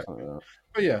smuggled. Yeah, exactly. Or something like that.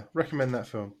 But yeah, recommend that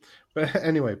film. But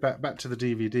anyway, back to the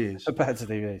DVDs. Back to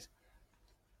DVDs.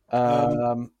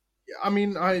 I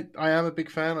mean, I am a big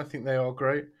fan. I think they are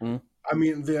great. I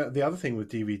mean, the other thing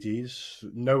with DVDs,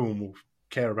 no one will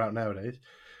care about nowadays,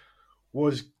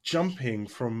 was jumping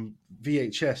from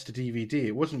VHS to DVD.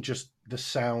 It wasn't just the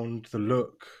sound, the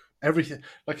look, everything.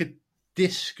 Like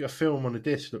a film on a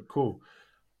disc looked cool,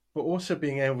 but also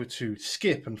being able to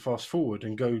skip and fast forward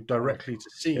and go directly to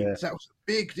scenes. Yeah. That was a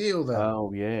big deal then.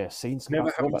 Oh yeah, scenes.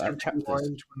 Never having to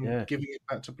rewind when giving it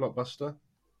back to Blockbuster.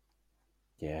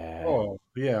 Yeah. Oh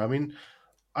yeah. I mean,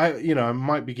 I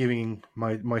might be giving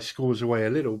my scores away a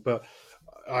little, but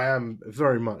I am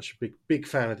very much a big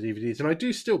fan of the DVDs, and I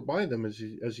do still buy them as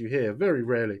you hear, very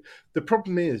rarely. The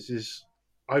problem is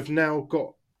I've now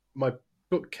got my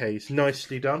bookcase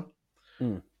nicely done,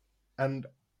 and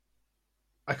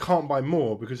I can't buy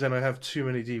more because then I have too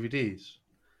many DVDs.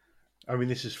 I mean,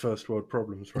 this is first world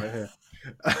problems right here.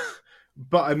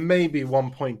 But I maybe at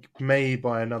one point may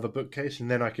buy another bookcase,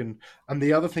 and then I can. And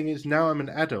the other thing is, now I'm an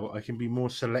adult, I can be more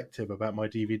selective about my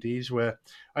DVDs. Where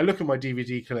I look at my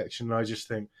DVD collection and I just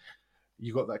think,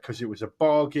 you got that because it was a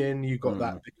bargain. You got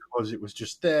that because it was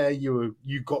just there. You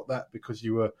got that because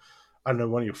you were, I don't know,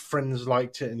 one of your friends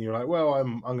liked it, and you're like, well,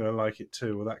 I'm going to like it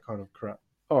too, or that kind of crap.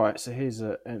 All right, so here's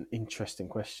an interesting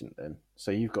question then.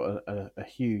 So you've got a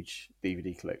huge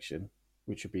DVD collection.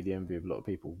 which would be the envy of a lot of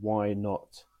people, why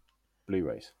not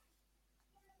Blu-rays?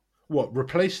 What,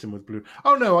 replace them with Blu?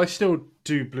 Oh no, I still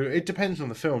do Blu. It depends on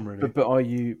the film, really. But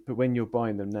when you're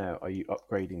buying them now, are you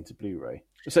upgrading to Blu-ray?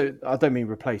 So I don't mean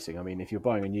replacing. I mean if you're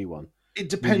buying a new one, it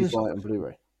depends. Will you buy it on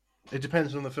Blu-ray? It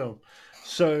depends on the film.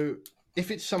 So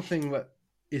if it's something that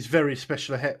is very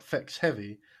special effects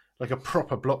heavy, like a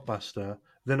proper blockbuster,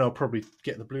 then I'll probably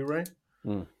get the Blu-ray.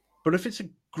 But if it's a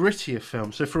grittier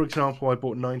film, so for example, I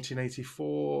bought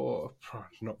 1984,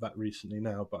 not that recently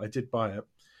now, but I did buy it.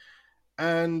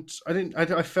 And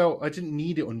I felt I didn't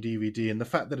need it on DVD, and the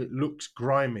fact that it looks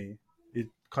grimy, it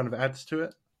kind of adds to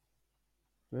it.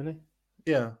 Really?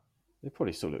 Yeah. It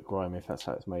probably still look grimy if that's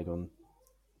how it's made on.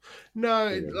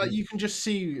 No, like you can just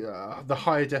see the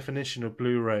higher definition of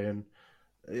Blu-ray, and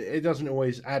it doesn't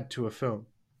always add to a film.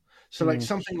 So, like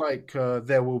something like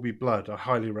There Will Be Blood, I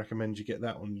highly recommend you get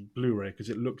that on Blu-ray because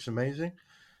it looks amazing.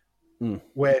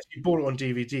 Where if you bought it on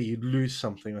DVD, you'd lose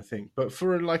something, I think. But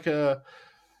for like a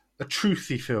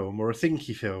truthy film or a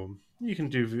thinky film, you can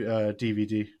do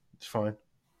DVD. It's fine.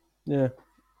 Yeah,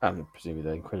 and presumably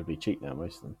they're incredibly cheap now,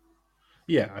 most of them.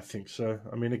 Yeah, I think so.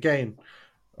 I mean, again,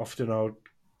 often I'll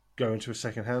go into a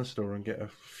second-hand store and get a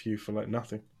few for like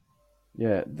nothing.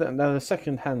 Yeah. Now the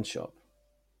second-hand shop,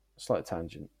 slight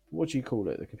tangent. What do you call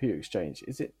it? The computer exchange?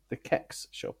 Is it the Kex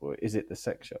shop or is it the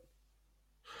sex shop?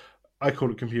 I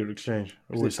call it computer exchange.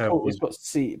 It's got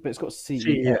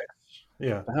CEX.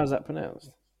 Yeah. But how's that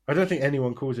pronounced? I don't think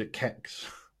anyone calls it Kex.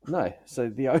 No. So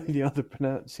the only other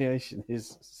pronunciation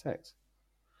is sex.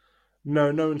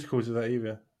 No one calls it that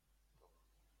either.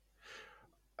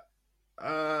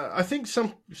 I think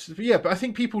but I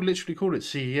think people literally call it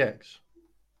CEX.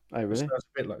 Oh, really? It sounds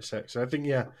a bit like sex. I think,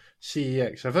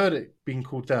 CEX. I've heard it being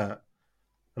called that,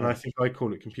 and I think I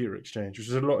call it computer exchange, which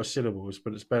is a lot of syllables,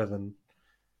 but it's better than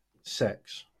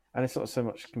sex. And it's not so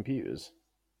much computers.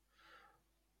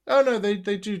 Oh no, they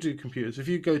do computers. If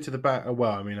you go to the back,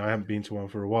 well, I mean, I haven't been to one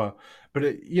for a while, but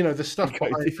the stuff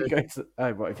if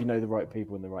you know the right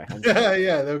people in the right hand,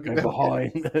 they'll go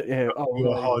behind, a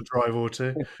hard drive or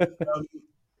two.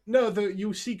 No,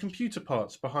 you'll see computer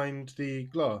parts behind the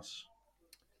glass.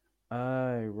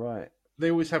 Oh, right.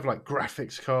 They always have like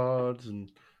graphics cards and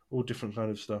all different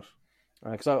kind of stuff.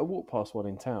 Because I walked past one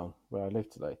in town where I live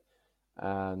today,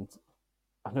 and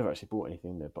I've never actually bought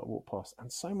anything there, but I walked past, and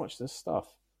so much of this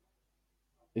stuff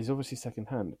is obviously second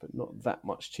hand, but not that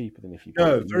much cheaper than if you.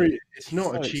 It's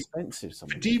not so cheap. Expensive.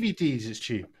 For DVDs, it's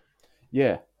cheap.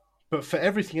 Yeah, but for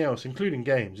everything else, including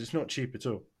games, it's not cheap at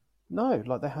all. No,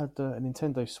 like they had a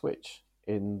Nintendo Switch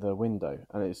in the window,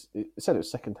 and it said it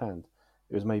was second hand.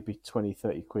 It was maybe 20,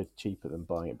 30 quid cheaper than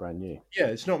buying it brand new. Yeah,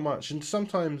 it's not much, and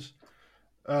sometimes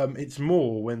it's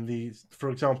more when for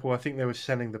example, I think they were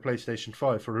selling the PlayStation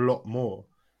 5 for a lot more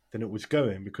than it was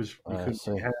going because you couldn't get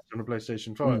your hands on a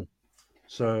PlayStation 5.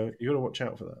 So you got to watch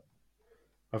out for that,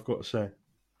 I've got to say.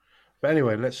 But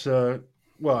anyway, let's. I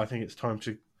think it's time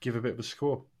to give a bit of a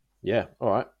score. Yeah. All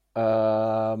right.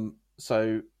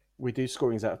 So we do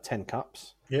scorings out of 10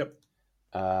 cups. Yep.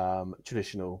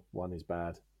 Traditional 1 is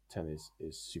bad. 10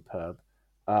 is superb.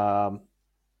 Do you want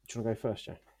to go first,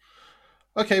 Joe?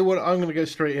 Okay. Well, I'm going to go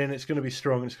straight in. It's going to be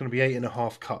strong. It's going to be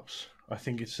 8.5 cups. I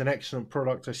think it's an excellent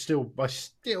product. I still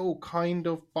kind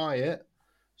of buy it.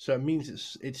 So it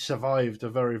means it's survived a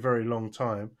very, very long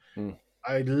time.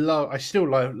 I still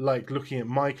like looking at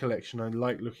my collection. I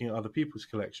like looking at other people's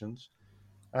collections,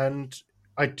 and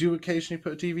I do occasionally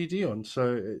put a DVD on.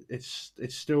 So it's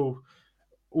still,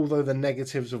 although the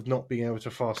negatives of not being able to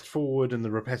fast forward and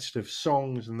the repetitive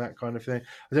songs and that kind of thing.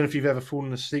 I don't know if you've ever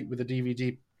fallen asleep with a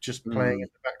DVD just playing in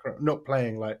the background, not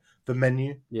playing like the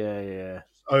menu. Yeah.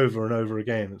 Over and over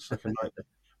again. It's like a nightmare.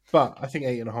 But I think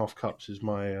 8.5 cups is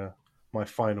my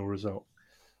final result.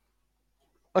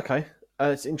 Okay.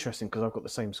 It's interesting because I've got the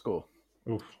same score.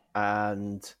 Oof.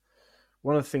 And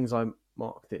one of the things I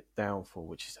marked it down for,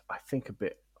 which is, I think, a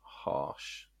bit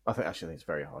harsh. I think it's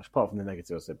very harsh, apart from the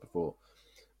negative I said before,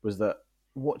 was that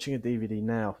watching a DVD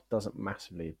now doesn't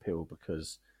massively appeal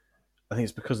because I think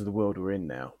it's because of the world we're in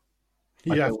now.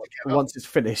 Once it's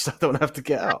finished, I don't have to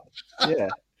get up. Yeah.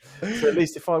 So at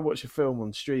least if I watch a film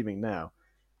on streaming now,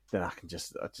 then I can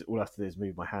all I have to do is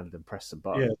move my hand and press the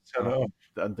button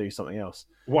and do something else.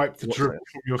 Wipe the drip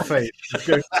from your face.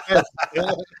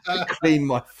 Clean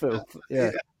my filth.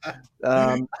 Yeah.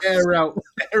 Air out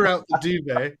the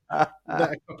duvet,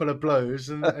 let a couple of blows,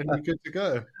 and you're good to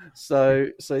go. So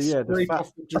yeah. Scrape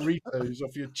off the Doritos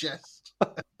off your chest.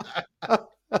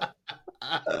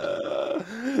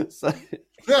 So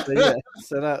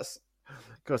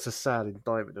that's a sad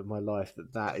indictment of my life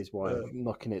that is why I'm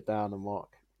knocking it down a mark.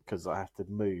 because I have to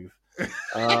move.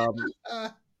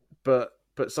 But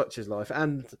such is life,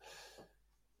 and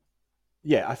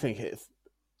yeah, I think it's.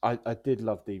 I did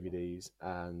love DVDs,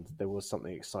 and there was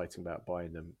something exciting about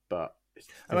buying them. But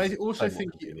and I also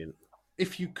think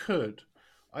if you could,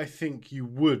 I think you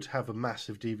would have a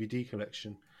massive DVD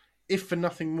collection, if for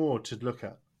nothing more to look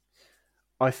at.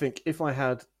 I think if I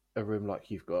had a room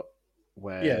like you've got,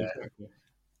 where exactly.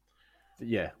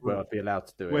 where I'd be allowed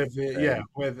to do it,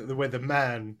 where the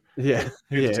man,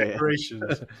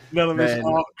 decorations, none of this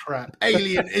art crap.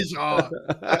 Alien is art.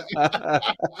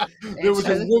 There was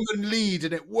a woman lead,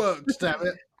 and it worked. Damn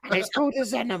it! It's called a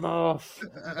xenomorph.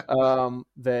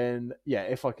 Then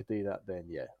if I could do that, then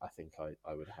I think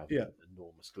I would have an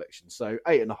enormous collection. So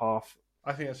 8.5.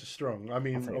 I think that's a strong. I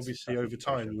mean, obviously over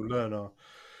time you'll learn our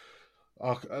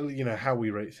how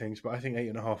we rate things, but I think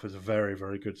 8.5 is a very,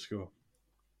 very good score.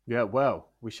 Yeah,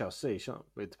 well, we shall see.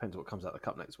 It depends what comes out of the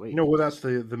cup next week. No, well, that's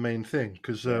the main thing,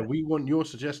 because we want your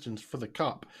suggestions for the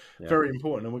cup. Yeah. Very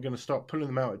important, and we're going to start pulling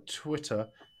them out at Twitter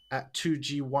at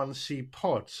 2G1C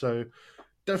Pod. So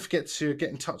don't forget to get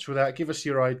in touch with that. Give us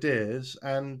your ideas,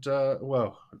 and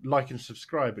like and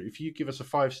subscribe. But if you give us a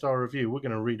 5-star review, we're going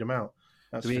to read them out.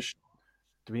 That's for sure.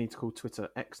 Do we need to call Twitter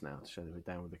X now to show that we're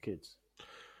down with the kids?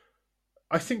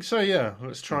 I think so. Yeah,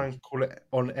 let's try and call it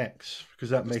on X,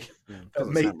 because that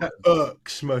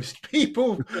irks most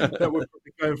people that we're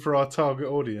probably going for our target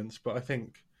audience. But I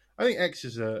think X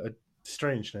is a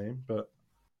strange name, but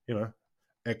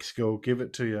X will give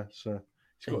it to you. So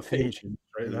it's got a theme tune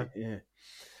right there. Yeah.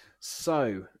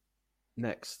 So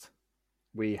next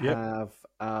we have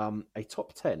a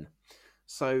top 10.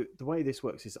 So the way this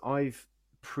works is I've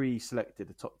pre-selected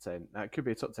a top 10. Now it could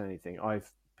be a top 10 anything.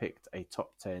 I've picked a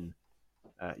top 10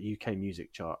 UK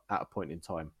music chart at a point in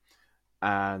time,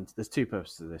 and there's two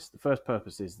purposes to this. The first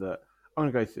purpose is that I'm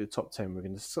going to go through the top 10. We're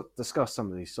going to discuss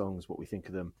some of these songs, what we think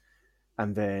of them,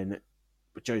 and then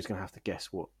Joe's going to have to guess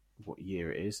what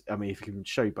year it is. I mean, if you can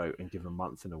showboat and give a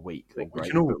month and a week, then great.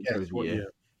 We can all guess what year.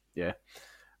 Yeah.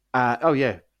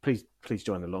 Please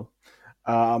join along,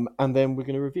 and then we're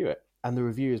going to review it. And the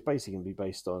review is basically going to be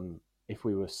based on if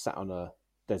we were sat on a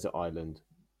desert island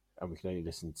and we could only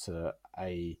listen to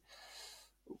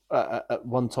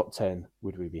one top 10,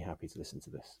 would we be happy to listen to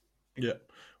this? Yeah.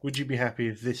 Would you be happy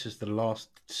if this is the last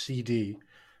CD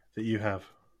that you have?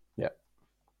 Yeah.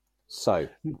 So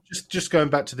just going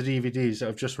back to the DVDs that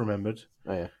I've just remembered.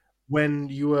 Oh yeah. When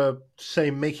you were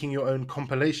making your own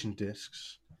compilation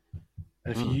discs,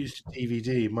 and if you used a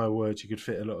DVD, my word, you could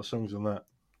fit a lot of songs on that.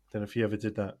 Then if you ever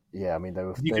did that, I mean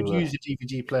you could use a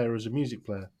DVD player as a music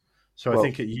player. So I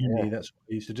think at uni, that's what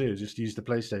I used to do, just use the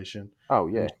PlayStation. Oh,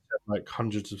 yeah. Like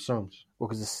hundreds of songs. Well,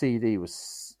 because the CD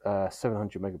was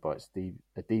 700 megabytes. The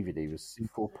DVD was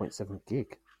 4.7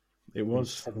 gig. It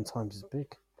was. 7 times as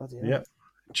big. Bloody hell. Yeah.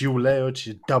 Dual layer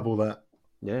to double that.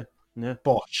 Yeah.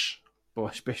 Bosh.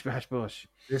 Bish, bash, bosh.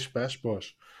 Bish, bash,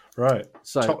 bosh. Right.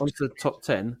 So, onto the top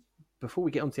 10. Before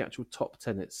we get onto the actual top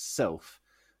 10 itself,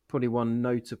 probably one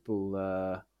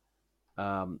notable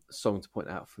song to point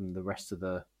out from the rest of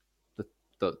the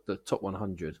top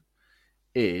 100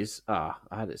 is I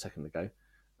had it a second ago,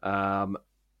 and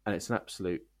it's an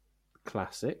absolute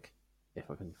classic.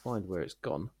 If I can find where it's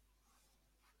gone,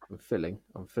 I'm filling.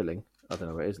 I don't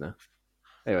know where it is now.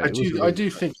 Anyway, I do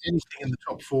think anything in the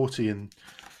top 40 in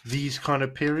these kind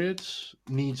of periods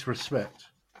needs respect.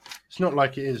 It's not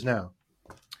like it is now.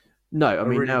 No, I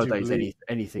mean really nowadays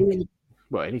anything.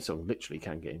 Well, any song literally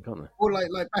can get in, can't they? Well,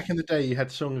 like back in the day, you had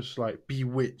songs like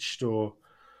 "Bewitched" or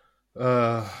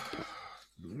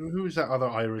who was that other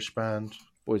Irish band?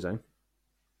 Boyzone.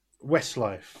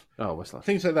 Westlife. Oh, Westlife.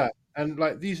 Things like that. And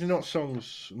like these are not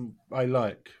songs I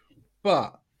like,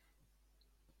 but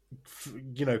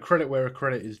credit where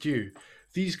credit is due.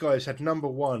 These guys had number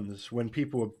ones when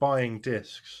people were buying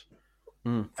discs.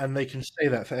 And they can say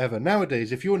that forever.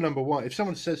 Nowadays, if you're number one, if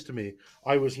someone says to me,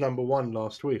 I was number one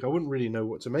last week, I wouldn't really know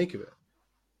what to make of it.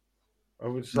 I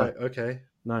would say, okay.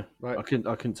 No, right. I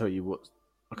couldn't tell you what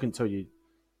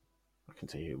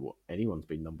anyone's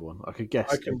been number one. I could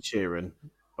guess Sheeran.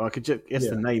 I could guess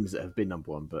the names that have been number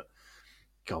one, but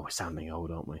God, we're sounding old,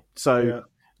 aren't we? So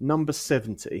number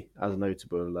 70, as a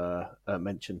notable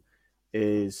mention,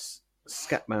 is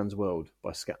Scatman's World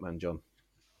by Scatman John.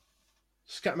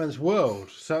 Scatman's World.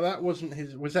 So that wasn't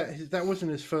his. Was that his? That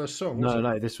wasn't his first song.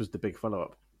 No. This was the big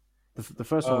follow-up. The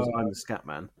first one was "I'm the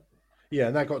Scatman." Yeah,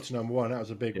 and that got to number one. That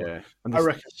was a big one. I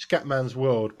reckon Scatman's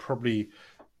World probably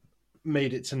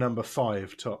made it to number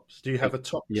 5 tops. Do you have a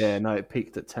top? Yeah, no, it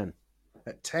peaked at 10.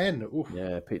 At 10? Oof.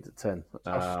 Yeah, it peaked at 10.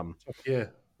 Yeah.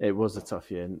 It was a tough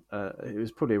year, and it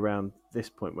was probably around this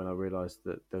point when I realised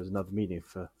that there was another meaning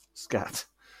for scat.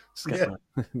 Scat man.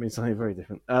 It means something very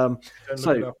different. Don't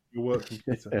look it up on your work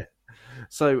computer.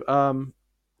 So,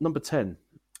 number 10,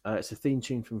 it's a theme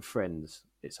tune from Friends.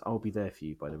 It's "I'll Be There For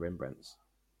You" by the Rembrandts.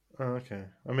 Oh, okay.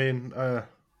 I mean, I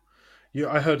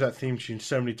heard that theme tune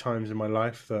so many times in my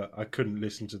life that I couldn't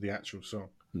listen to the actual song.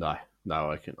 No,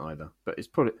 I couldn't either. But it's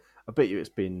probably, I bet you it's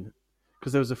been,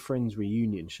 because there was a Friends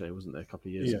reunion show, wasn't there, a couple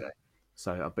of years ago?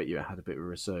 So I bet you it had a bit of a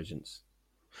resurgence.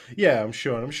 Yeah, I'm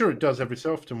sure. And I'm sure it does every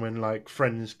so often when like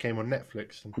Friends came on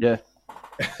Netflix. And... Yeah.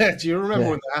 Do you remember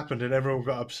when that happened and everyone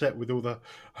got upset with all the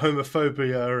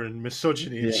homophobia and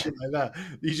misogyny and shit like that?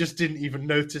 You just didn't even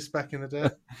notice back in the day.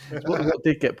 What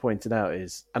did get pointed out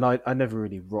is, and I never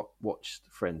really watched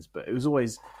Friends, but it was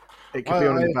always, it could be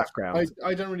on in the background.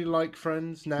 I don't really like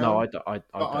Friends now. No,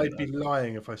 I'd be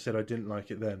lying if I said I didn't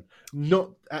like it then.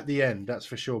 Not at the end, that's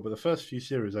for sure. But the first few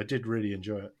series, I did really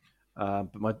enjoy it.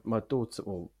 But my daughter,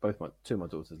 well, two of my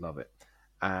daughters love it,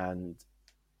 and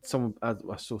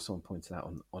I saw someone pointed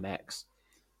out on X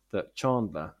that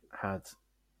Chandler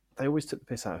they always took the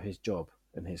piss out of his job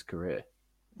and his career.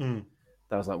 Mm.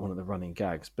 That was like one of the running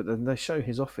gags. But then they show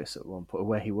his office at one point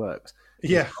where he works.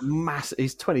 Yeah,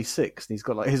 he's 26 and he's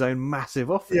got like his own massive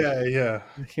office. Yeah.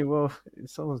 Thinking, well,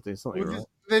 someone's doing something wrong.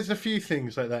 There's a few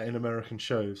things like that in American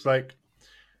shows. Like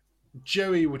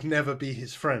Joey would never be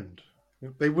his friend.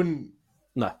 They wouldn't.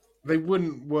 No, they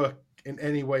wouldn't work in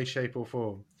any way, shape, or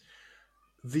form.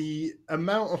 The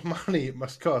amount of money it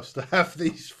must cost to have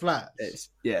these flats.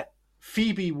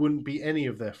 Phoebe wouldn't be any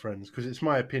of their friends because it's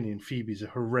my opinion Phoebe's a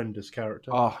horrendous character.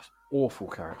 Oh, awful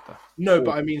character. No,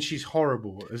 but I mean she's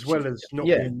horrible as well as not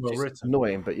being well written.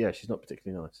 Annoying, but she's not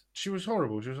particularly nice. She was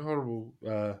horrible. She was a horrible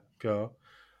girl.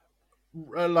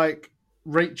 Like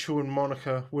Rachel and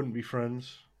Monica wouldn't be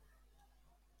friends.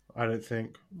 I don't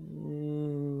think.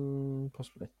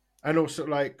 Possibly. And also,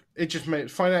 like, it just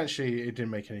made financially, it didn't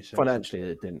make any sense. Financially,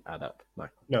 it didn't add up.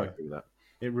 No, I agree with that.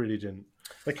 It really didn't.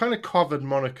 They kind of covered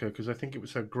Monica because I think it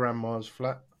was her grandma's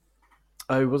flat.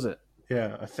 Oh, was it?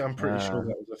 Yeah, I'm pretty sure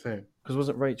that was a thing. Because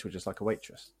wasn't Rachel just like a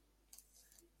waitress?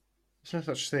 There's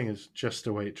no such thing as just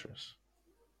a waitress.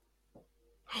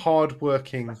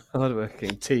 Hardworking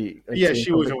tea. Yeah,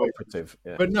 she was a operative.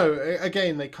 Yeah. But no,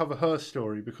 again, they cover her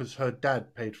story because her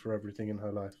dad paid for everything in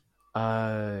her life.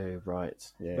 Oh, right.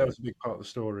 Yeah. That was a big part of the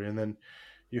story. And then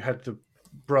you had the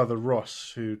brother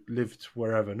Ross who lived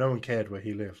wherever. No one cared where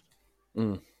he lived.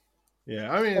 Mm. Yeah,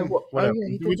 I mean, whatever.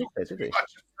 We talk too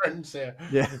much of Friends here.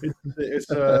 Yeah. It's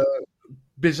a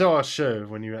bizarre show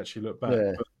when you actually look back.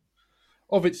 Yeah. But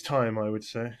of its time, I would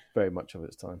say. Very much of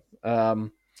its time.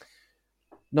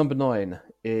 Number 9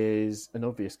 is an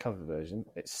obvious cover version.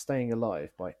 It's "Staying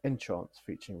Alive" by Entrance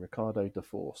featuring Ricardo da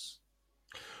Force.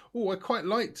 Oh, I quite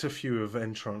liked a few of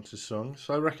Entrance's songs.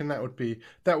 I reckon that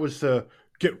was the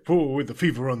 "Get Full with the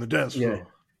Fever on the Dance Floor."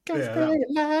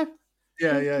 Yeah.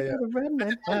 Yeah.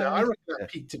 I reckon that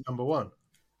peaked at number 1.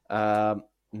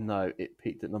 No, it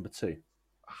peaked at number 2.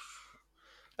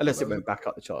 Unless it went back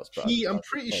up the charts. But I'm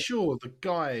pretty sure the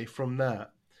guy from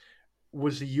that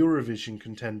was a Eurovision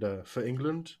contender for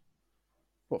England.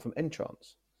 What, from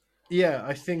Entrance? Yeah,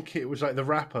 I think it was like the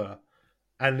rapper.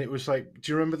 And it was like,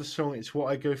 do you remember the song "It's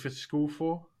What I Go for School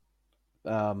For"?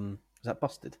 Is that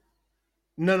Busted?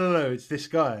 No, it's this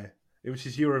guy. It was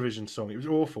his Eurovision song. It was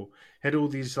awful. He had all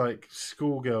these like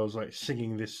schoolgirls like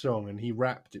singing this song and he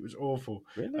rapped. It was awful.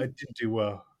 Really? I didn't do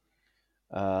well.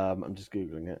 I'm just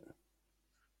Googling it.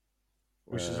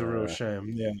 Which is a real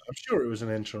shame. Yeah, I'm sure it was an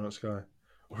Entrance guy.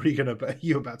 Or are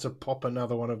you about to pop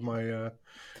another one of my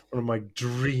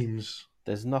dreams?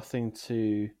 There's nothing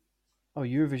to. Oh,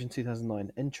 Eurovision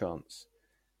 2009 Entrance.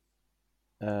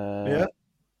 Yeah.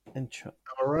 Entrance.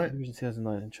 All right. Eurovision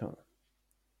 2009 Entrance.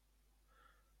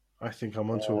 I think I'm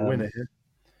onto a winner here.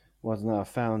 Well, no, I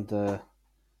found. Oh.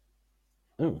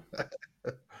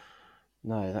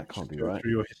 No, that can't be right.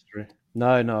 Through your history.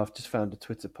 No, I've just found a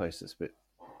Twitter post that's a bit.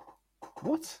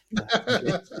 What?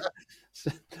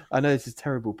 I know this is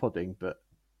terrible podding, but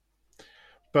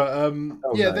they had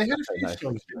a few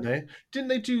songs, didn't they? Didn't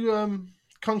they do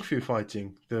Kung Fu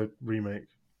Fighting, the remake?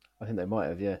 I think they might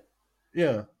have, yeah.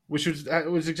 Yeah, which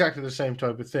was exactly the same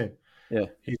type of thing. Yeah,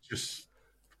 he just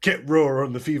get raw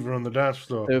on the fever on the dance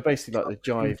floor. They were basically like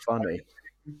the Jive Bunny.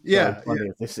 Yeah, Bunny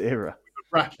of this era.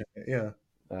 Rapping it, yeah.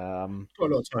 Got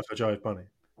a lot of time for Jive Bunny.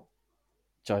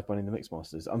 Jive Bunny and the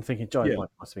Mixmasters. I'm thinking Jive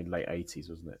Bunny must have been late 80s,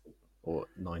 wasn't it? Or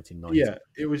 1990s. Yeah,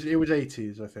 it was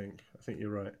 80s, I think. I think you're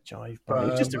right. Jive Bunny.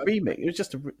 It was just a remix. It was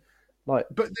just Like,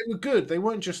 but they were good. They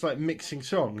weren't just like mixing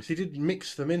songs. He did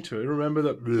mix them into it. Remember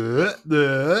that?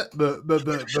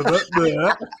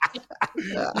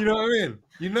 You know what I mean?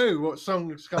 You know what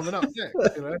song's coming up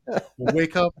next. You know,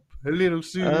 wake up, a little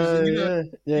Susan. yeah,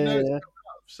 You yeah, know it's yeah. coming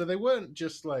up. So they weren't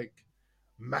just like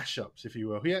mashups, if you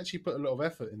will. He actually put a lot of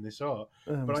effort in this art.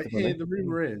 But I Mr. hear Bunny. the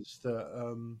rumor is that,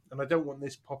 and I don't want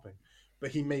this popping,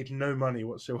 but he made no money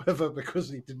whatsoever because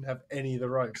he didn't have any of the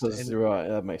rights to Because any. you're right,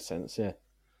 that makes sense. Yeah.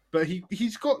 But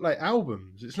he's got like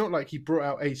albums. It's not like he brought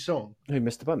out a song. Who,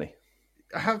 Mr. Bunny?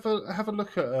 Have a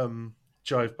look at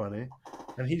Jive Bunny,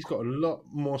 and he's got a lot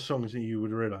more songs than you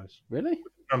would realize. Really?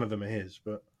 None of them are his,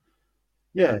 but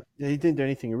Yeah. He didn't do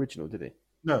anything original, did he?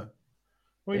 no.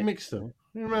 Well, he Yeah. mixed them.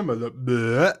 You remember the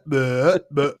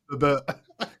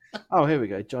Oh, here we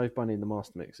go. Jive Bunny and the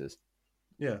Master Mixers.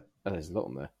 yeah. Oh, there's a lot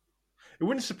on there. It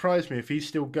wouldn't surprise me if he's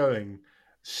still going,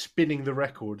 spinning the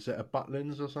records at a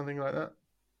Butlins or something like that.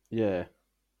 Yeah.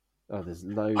 Oh, there's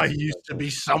loads. I used to be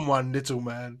someone, little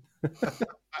man.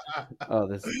 Oh,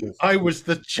 there's I was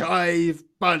the Jive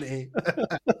Bunny.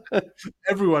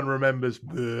 Everyone remembers.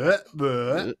 there's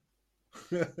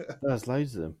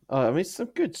loads of them. Oh, I mean, some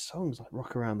good songs like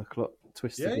 "Rock Around the Clock,"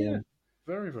 "Twist Yeah, Again," yeah.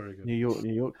 Very, very good. "New York,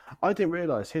 New York." I didn't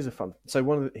realize. Here's a fun.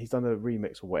 So he's done a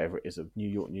remix or whatever it is of "New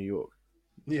York, New York."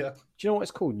 Yeah, Do you know what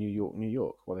it's called? "New York, New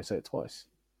York." Well, they say it twice.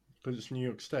 because it's New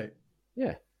York State.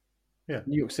 Yeah. Yeah.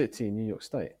 New York City and New York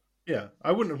State. Yeah,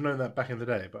 I wouldn't have known that back in the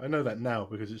day, but I know that now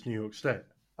because it's New York State.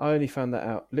 I only found that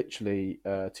out literally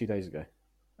 2 days ago.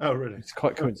 Oh, really? It's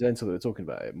quite coincidental that we're talking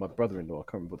about it. My brother-in-law, I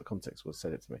can't remember what the context was,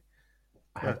 said it to me.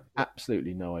 I had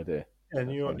absolutely no idea. Yeah,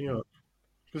 New York, New York.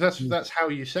 Because that's how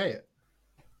you say it.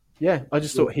 Yeah, I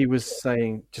just thought he was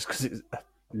saying just because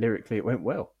lyrically it went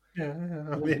well. Yeah,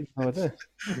 I mean, No idea.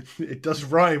 it does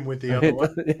rhyme with the other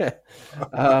one.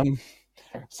 Yeah.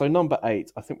 So number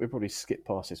 8, I think we'll probably skip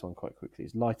past this one quite quickly.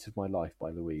 Is "Light of My Life" by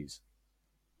Louise,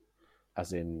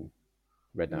 as in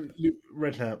Redknapp.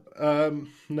 Redknapp.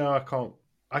 No, I can't.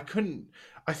 I couldn't.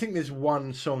 I think there's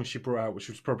one song she brought out, which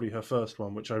was probably her first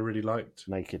one, which I really liked.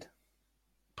 Naked.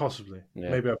 Possibly. Yeah.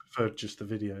 Maybe I preferred just the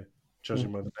video,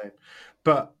 judging by the name.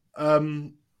 But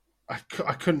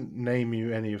I couldn't name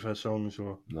you any of her songs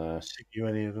or sing you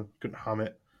any of them. Couldn't hum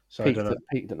it. So I don't know.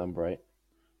 Peaked at number 8.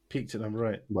 Peaked at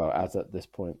number 8. Well, as at this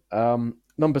point.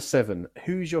 Number 7.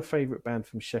 Who's your favourite band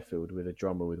from Sheffield with a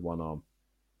drummer with one arm?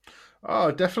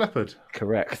 Oh, Def Leppard.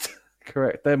 Correct.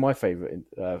 Correct. They're my favourite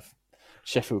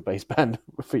Sheffield-based band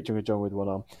featuring a drummer with one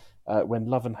arm. "When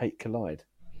Love and Hate Collide."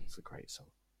 It's a great song.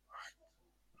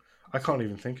 I can't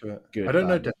even think of it. Good I don't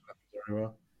know band. Def Leppard very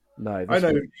well. No, I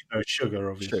know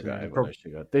Sugar, obviously. Sugar.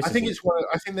 Sugar. I think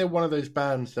I think they're one of those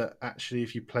bands that actually,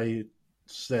 if you play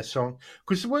their song,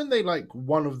 because weren't they like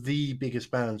one of the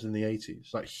biggest bands in the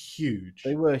 80s? Like huge.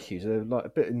 They were huge. They were like a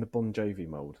bit in the Bon Jovi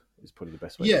mold. Is probably the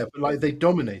best way. Yeah, but like they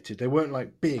dominated. They weren't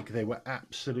like big. They were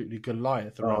absolutely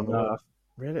Goliath around the world.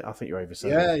 Really? I think you're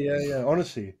overselling. Yeah.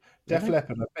 Honestly, Def Really?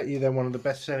 Leppard. I bet you they're one of the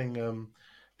best-selling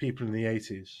people in the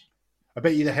 80s. I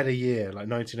bet you they had a year like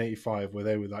 1985 where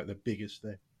they were like the biggest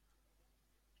thing.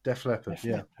 Def Leppard,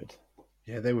 Leppard.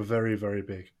 Yeah, they were very, very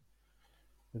big.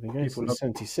 They've been going since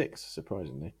 76,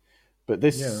 surprisingly. But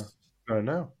this... Yeah, going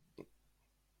now.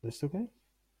 They're still going?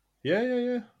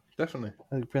 Yeah, definitely.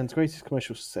 The band's greatest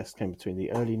commercial success came between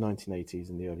the early 1980s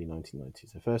and the early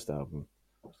 1990s. Their first album,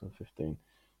 2015.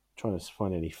 Trying to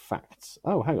find any facts.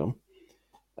 Oh, hang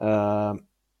on.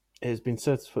 It has been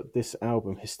certified, this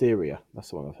album, Hysteria, that's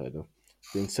the one I've heard of,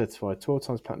 been certified 12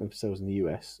 times platinum for sales in the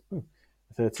US,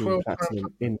 13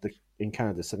 platinum in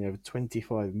Canada, selling over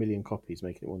 25 million copies,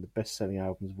 making it one of the best-selling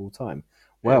albums of all time.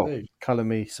 Well, colour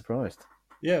me surprised.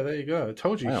 Yeah, there you go. I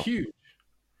told you, huge.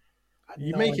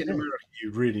 You make it in America,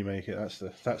 you really make it. That's the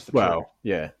trick.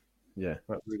 Yeah.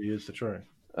 That really is the trick.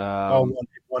 One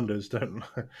Hit Wonders don't.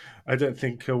 I don't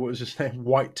think what was his name?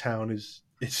 Whitetown is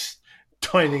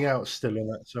dining out still in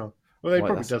that song. Well, they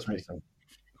probably does make some.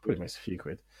 Probably makes a few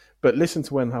quid. But listen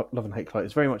to "When Love and Hate Collide."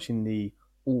 It's very much in the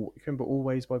remember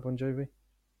 "Always" by Bon Jovi.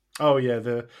 Oh yeah,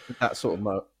 that sort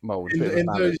of mold. In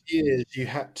those years, you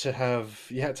had to have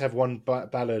one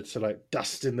ballad, so like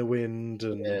 "Dust in the Wind"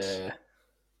 and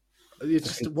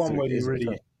it's just one way you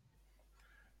really.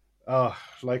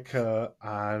 Like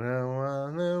I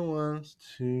don't want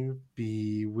to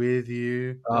be with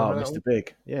you. Mr.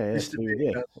 Big, yeah, Mr.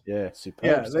 Big, yeah, superb.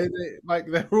 Yeah,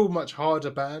 they're all much harder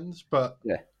bands, but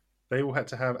they all had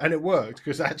to have, and it worked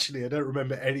because actually I don't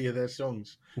remember any of their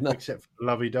songs except for the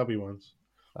lovey-dovey ones.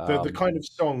 The kind of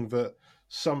song that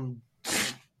some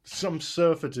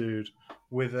surfer dude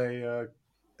with a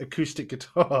acoustic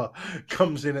guitar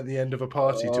comes in at the end of a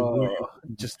party to woo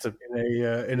you just to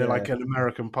in a like an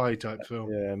American Pie type film.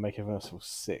 Yeah, make everyone feel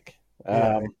sick.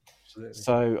 Yeah, absolutely.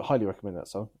 So highly recommend that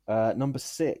song. Number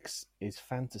 6 is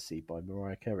 "Fantasy" by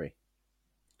Mariah Carey.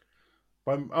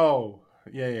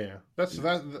 Yeah. That's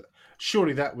that.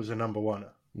 Surely that was a number one.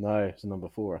 No, it's a number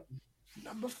 4.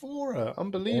 Number 4,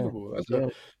 unbelievable. Yeah.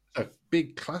 That's a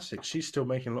big classic. She's still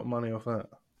making a lot of money off that.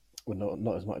 Well,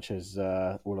 not as much as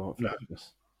All I Want for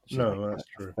Christmas. No, that's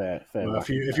true. Fair well, if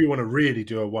you want to really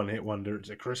do a one-hit wonder, it's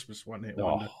a Christmas one-hit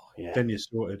wonder. Yeah. Then you're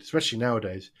sorted. Especially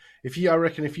nowadays. I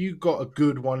reckon if you got a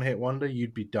good one-hit wonder,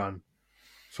 you'd be done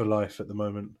for life at the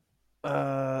moment.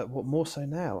 What more so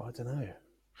now? I don't know.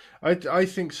 I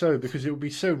think so, because it would be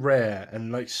so rare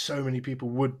and like so many people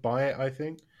would buy it. I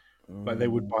think like they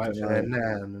would buy it for their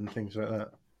nan and things like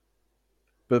that.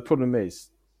 But the problem is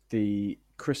the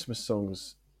Christmas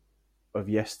songs of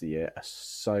yesteryear are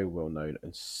so well known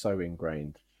and so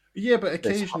ingrained. Yeah, but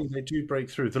occasionally they do break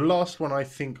through. The last one I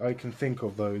think I can think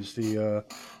of though is the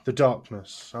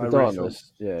Darkness.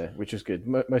 Yeah, which was good,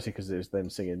 mostly because it was them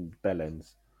singing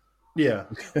Bellends. Yeah,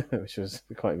 which was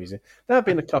quite amusing. There have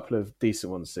been a couple of decent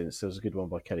ones since. There was a good one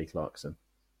by Kelly Clarkson.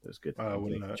 It was good.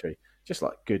 Just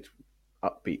like good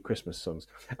upbeat Christmas songs.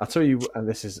 I'll tell you, and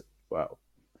this is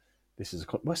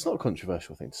it's not a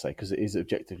controversial thing to say because it is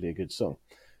objectively a good song,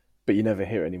 but you never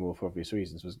hear it anymore for obvious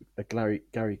reasons. Was a Gary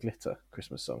Glitter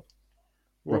Christmas song,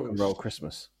 Rock and Roll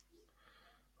Christmas.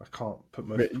 I can't put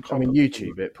my.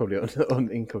 YouTube it probably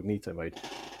on incognito mode,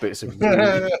 but it's a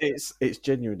really, it's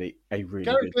genuinely a really.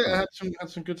 Gary good Glitter had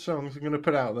some good songs. I'm going to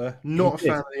put out there. Not a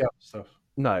fan of the other stuff.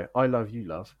 No, I Love You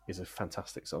Love is a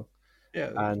fantastic song.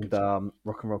 Yeah, and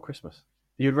Rock and Roll Christmas.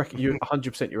 You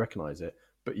 100% you recognise it,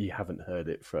 but you haven't heard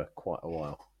it for quite a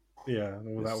while. Yeah,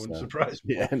 well, that wouldn't surprise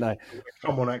me. Yeah, no,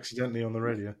 come on accidentally on the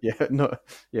radio. Yeah,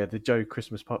 the Joe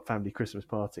family Christmas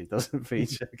party doesn't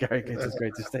feature Gary Glitter's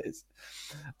greatest hits.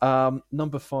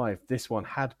 Number 5, this one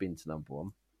had been to number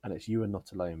 1, and it's "You Are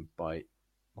Not Alone" by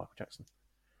Michael Jackson.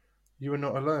 You Are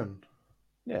Not Alone.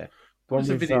 Yeah, what's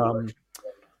the video?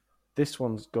 This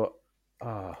one's got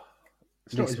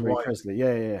it's not his wife. Presley.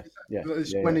 Yeah.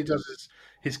 When he does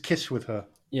his kiss with her.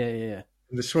 Yeah.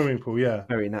 In the swimming pool, yeah.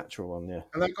 Very natural one, yeah.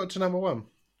 And that got to number 1.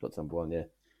 Got to number 1, yeah.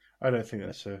 I don't think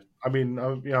that's so. I mean,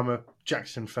 I'm a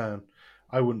Jackson fan.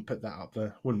 I wouldn't put that up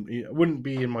there. Wouldn't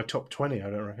be in my top 20. I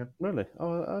don't reckon. Really?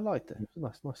 Oh, I liked it. It's a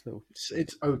nice little.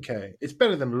 It's okay. It's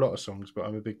better than a lot of songs, but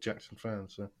I'm a big Jackson fan.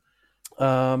 So,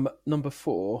 number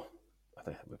 4. I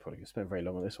think we're probably going to spend very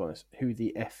long on this one. It's "Who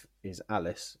the F Is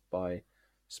Alice" by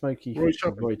Smokey Roy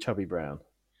Chubby Brown.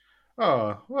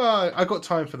 Oh, well, I got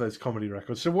time for those comedy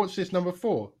records. So what's this, number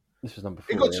 4? This was number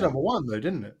 4. It got to number 1, though,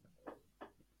 didn't it?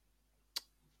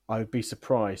 I would be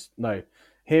surprised. No,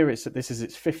 this is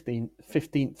its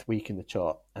 15th week in the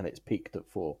chart, and it's peaked at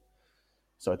 4.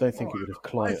 So I don't think it would have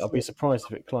climbed. I'd be surprised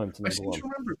if it climbed to number 1. I seem to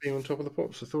remember it being on top of the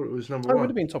pops. I thought it was number 1. It would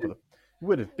have been top of the. It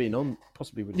would have been on,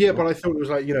 possibly. Yeah, but I thought it was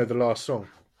like, the last song.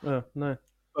 Oh, no.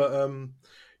 But,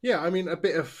 yeah, I mean, a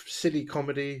bit of silly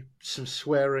comedy, some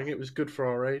swearing. It was good for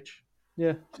our age.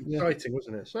 Yeah, exciting,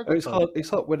 wasn't it? So it's hard. It's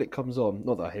hard when it comes on.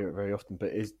 Not that I hear it very often,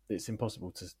 but it's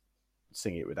impossible to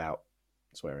sing it without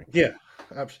swearing. Yeah,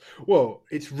 absolutely. Well,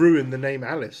 it's ruined the name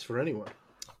Alice for anyone.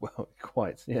 Well,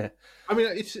 quite. Yeah. I mean,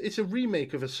 it's a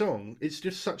remake of a song. It's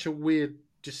just such a weird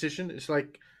decision. It's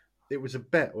like it was a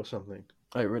bet or something.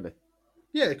 Oh, really?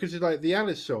 Yeah, because it's like the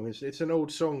Alice song it's an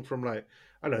old song from like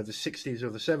I don't know the 60s or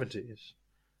the 70s.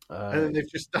 And then they've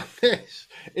just done this.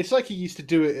 It's like he used to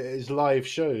do it at his live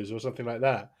shows or something like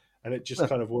that, and it just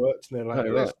kind of worked. And they're like,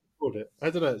 "Let's record it." I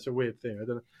don't know. It's a weird thing. I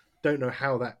don't know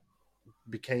how that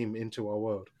became into our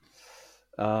world.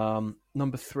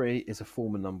 Number 3 is a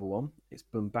former number 1. It's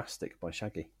 "Boombastic" by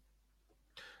Shaggy.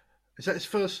 Is that his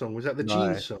first song? Was that the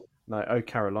Jeans song? No, "Oh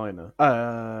Carolina."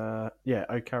 Yeah,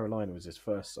 "Oh Carolina" was his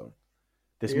first song.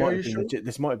 This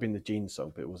might have been the Jeans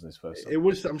song, but it wasn't his first song. It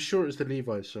was. I'm sure it was the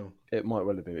Levi's song. It might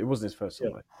well have been. It wasn't his first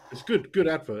song. Yeah. It's good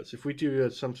adverts. If we do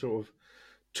some sort of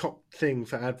top thing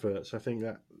for adverts, I think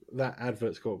that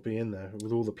advert's got to be in there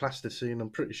with all the plasticine.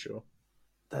 I'm pretty sure.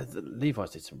 The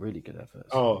Levi's did some really good adverts.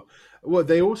 Oh, well,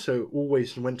 they also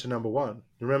always went to number 1.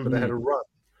 Remember, they had a run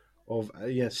of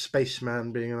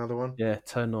Spaceman being another one. Yeah,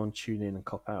 "Turn On, Tune In, and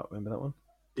Cop Out." Remember that one?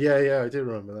 Yeah, I do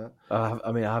remember that.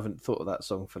 I mean, I haven't thought of that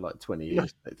song for like 20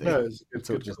 years. No, it's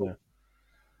good just cool.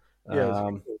 now. Yeah,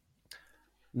 cool.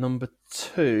 Number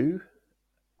 2,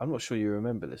 I'm not sure you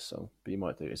remember this song, but you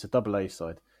might do. It's a double A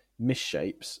side,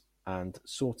 "Misshapes" and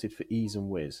 "Sorted for Ease and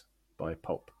Whiz" by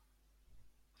Pulp.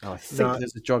 Now, I think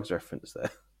there's a drugs reference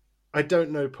there. I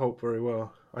don't know Pulp very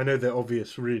well. I know they're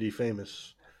obvious, really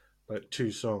famous like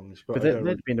 2 songs, But but I don't.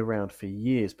 they'd been around for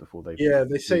years before they. Yeah,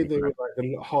 they say Really they were cracked. like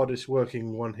the hardest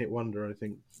working one-hit wonder. I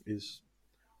think is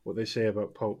what they say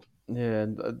about Pulp. Yeah,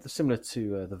 and similar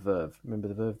to the Verve. Remember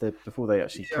the Verve? Before they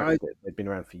actually Yeah, I, cracked it, they'd been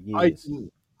around for I years.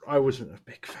 didn't. I wasn't a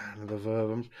big fan of the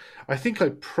Verve. I think I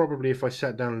probably, if I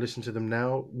sat down and listened to them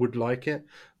now, would like it.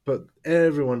 But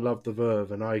everyone loved the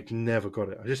Verve, and I never got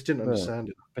it. I just didn't Yeah. understand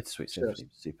it. Bittersweet Just, Symphony,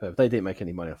 superb. They didn't make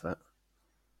any money off that.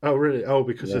 oh, really? Oh,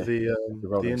 because of Yeah, the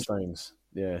Rolling intro. Stones.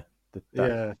 Yeah, that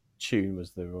Yeah. tune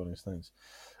was the Rolling Stones.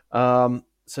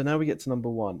 So now we get to number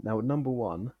one. Now number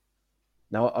one.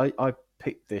 Now I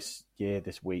picked this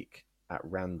week at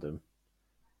random,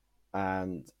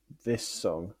 and this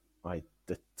song I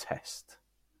detest.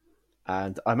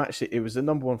 And it was the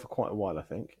number one for quite a while, I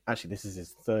think. Actually, this is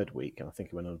his third week, and I think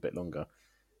it went on a bit longer.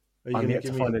 Are you I'm going to yet to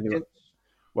give me find a anyone. hint?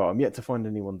 Well, I'm yet to find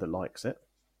anyone that likes it.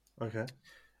 Okay.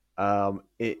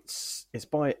 It's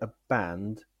by a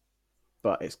band,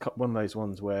 but it's one of those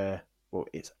ones where, well,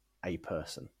 it's a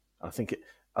person. I think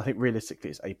realistically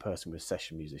it's a person with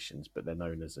session musicians, but they're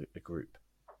known as a group.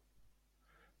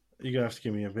 You're going to have to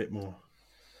give me a bit more.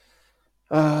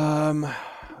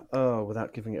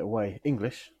 Without giving it away,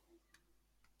 English.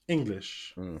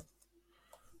 And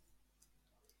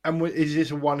is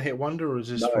this a one-hit wonder, or is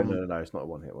this from... No, it's not a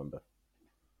one-hit wonder.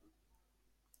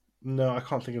 No, I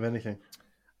can't think of anything.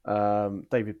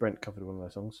 David Brent covered one of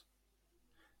their songs.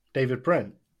 David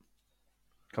Brent?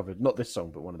 Covered, not this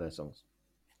song, but one of their songs.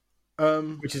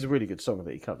 Which is a really good song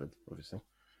that he covered, obviously.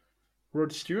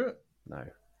 Rod Stewart?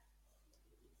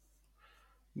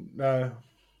 No.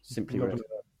 Simply Red.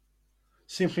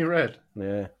 Simply Red?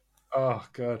 Yeah. Oh,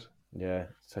 God. Yeah.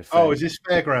 So is this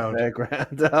Fairground?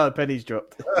 Fairground. Pennies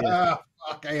dropped. Yeah.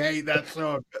 Fuck, I hate that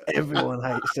song. Everyone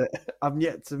hates it. I'm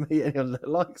yet to meet anyone that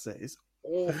likes it. It's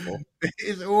awful.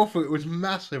 It's awful. It was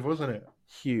massive, wasn't it?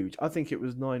 Huge. I think it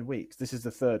was 9 weeks. This is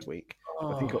the third week.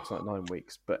 I think it got to like 9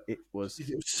 weeks, but it was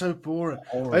so boring.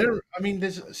 Horrible.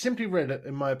 There's Simply Red,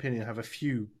 in my opinion, have a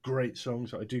few great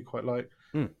songs that I do quite like.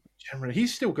 Generally,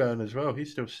 he's still going as well.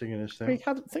 He's still singing his thing.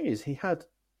 He had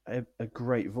a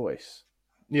great voice.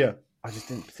 Yeah. I just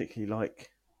didn't particularly like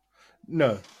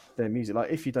their music. Like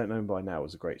If You Don't Know Him By Now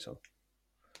was a great song.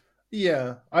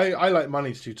 Yeah. I like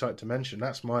Money's Too Tight to Mention.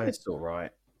 That's my... It's all right.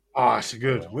 It's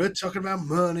good. We're talking about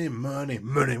money.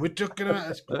 We're talking about...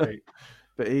 That's great.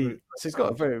 But he's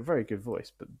got a very, very good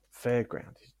voice, but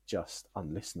Fairground is just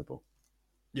unlistenable.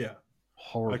 Yeah.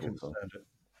 Horrible. I can stand it.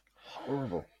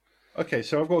 Horrible. Okay,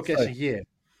 so I've got to guess a year.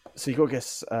 So you've got to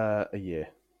guess a year.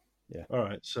 Yeah. All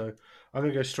right, so I'm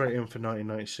going to go straight in for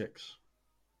 1996.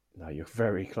 No, you're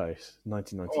very close.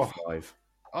 1995.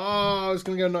 I was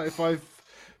going to go 95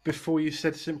 before you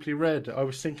said Simply Red. I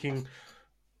was thinking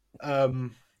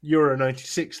Euro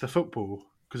 96, the football,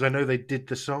 because I know they did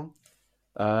the song.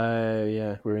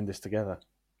 Yeah, we're in this together.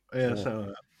 Yeah. Something like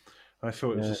that. I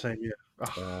thought it was the same year.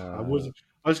 I was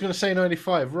going to say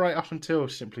 95 right up until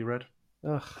Simply Red.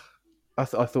 I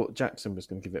thought Jackson was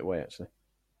going to give it away, actually.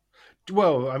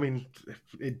 Well, I mean,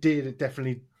 it did. It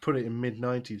definitely put it in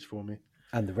mid-90s for me.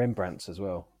 And the Rembrandts as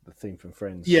well, the theme from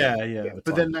Friends. Yeah.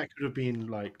 But then that could have been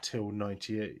like till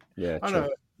 98. Yeah, I know.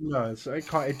 No,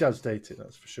 it does date it,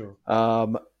 that's for sure.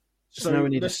 So now we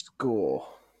need a score.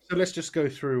 So let's just go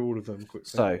through all of them quickly.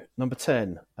 So, number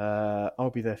 10,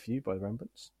 I'll Be There For You by the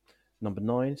Rembrandts. Number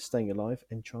 9, Staying Alive,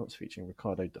 Entrance featuring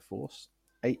Ricardo da Force.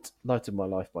 8, Light of My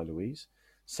Life by Louise.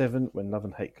 7, When Love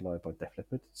and Hate Collide by Def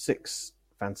Leppard. 6,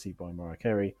 Fancy by Mariah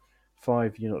Carey.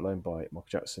 5, You're Not Alone by Michael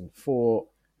Jackson. 4,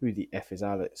 Who the F Is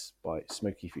Alice by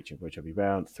Smokey featuring Roy Chubby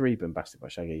Brown. 3, Bombastic by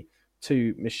Shaggy.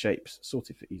 2, Misshapes,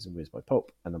 Sorted for Ease and Wiz by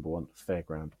Pulp. And number 1,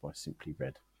 Fairground by Simply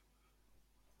Red.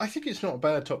 I think it's not a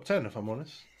bad top 10, if I'm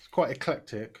honest. It's quite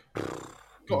eclectic.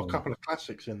 Got a couple of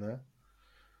classics in there.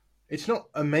 It's not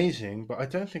amazing, but I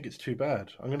don't think it's too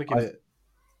bad. I'm going to give it...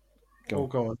 Go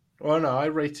on. Oh, no,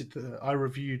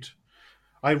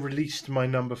 I released my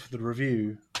number for the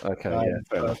review. Okay, yeah,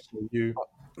 fair enough.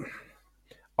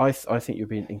 I think you're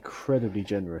being incredibly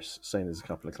generous saying there's a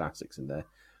couple of classics in there.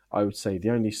 I would say the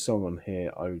only song on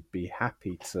here I would be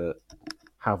happy to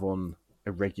have on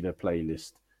a regular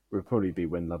playlist would probably be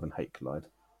When Love and Hate Collide.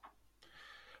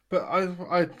 But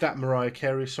I that Mariah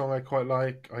Carey song I quite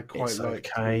like. It's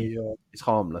okay. It's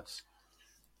harmless.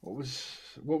 What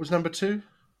was number 2?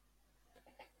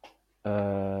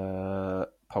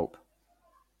 Pulp.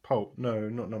 Pulp. No,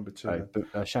 not number 2.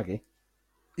 But Shaggy.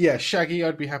 Yeah, Shaggy.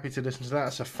 I'd be happy to listen to that.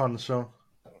 That's a fun song.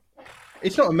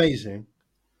 It's not amazing,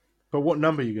 but what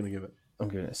number are you going to give it? I'm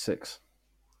giving it a 6.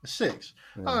 A 6?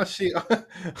 Yeah. Oh, see, I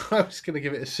was going to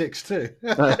give it a 6 too.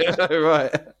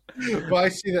 Right. But I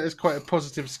see that as quite a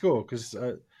positive score because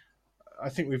I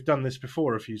think we've done this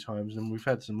before a few times, and we've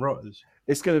had some rotters.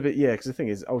 It's going to be because the thing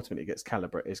is, ultimately, it gets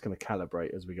calibrate. It's going to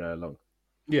calibrate as we go along.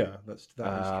 Yeah, that is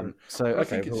true. So I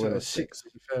think it's a 6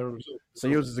 fair result. So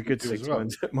yours is a good 6. Well.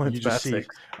 Mine's bad 6.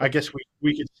 I guess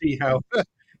we could see how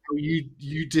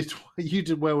you did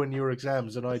well in your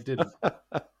exams and I didn't.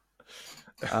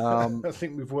 I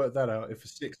think we've worked that out. If a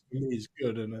 6 for me is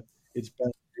good and it's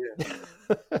bad,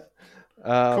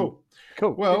 cool.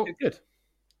 Well, good.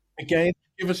 Again,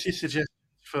 give us your suggestions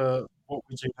for what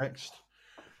we do next,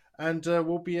 and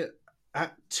we'll be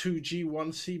at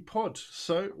 2G1C Pod.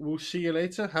 So we'll see you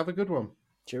later. Have a good one.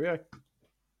 Cheerio.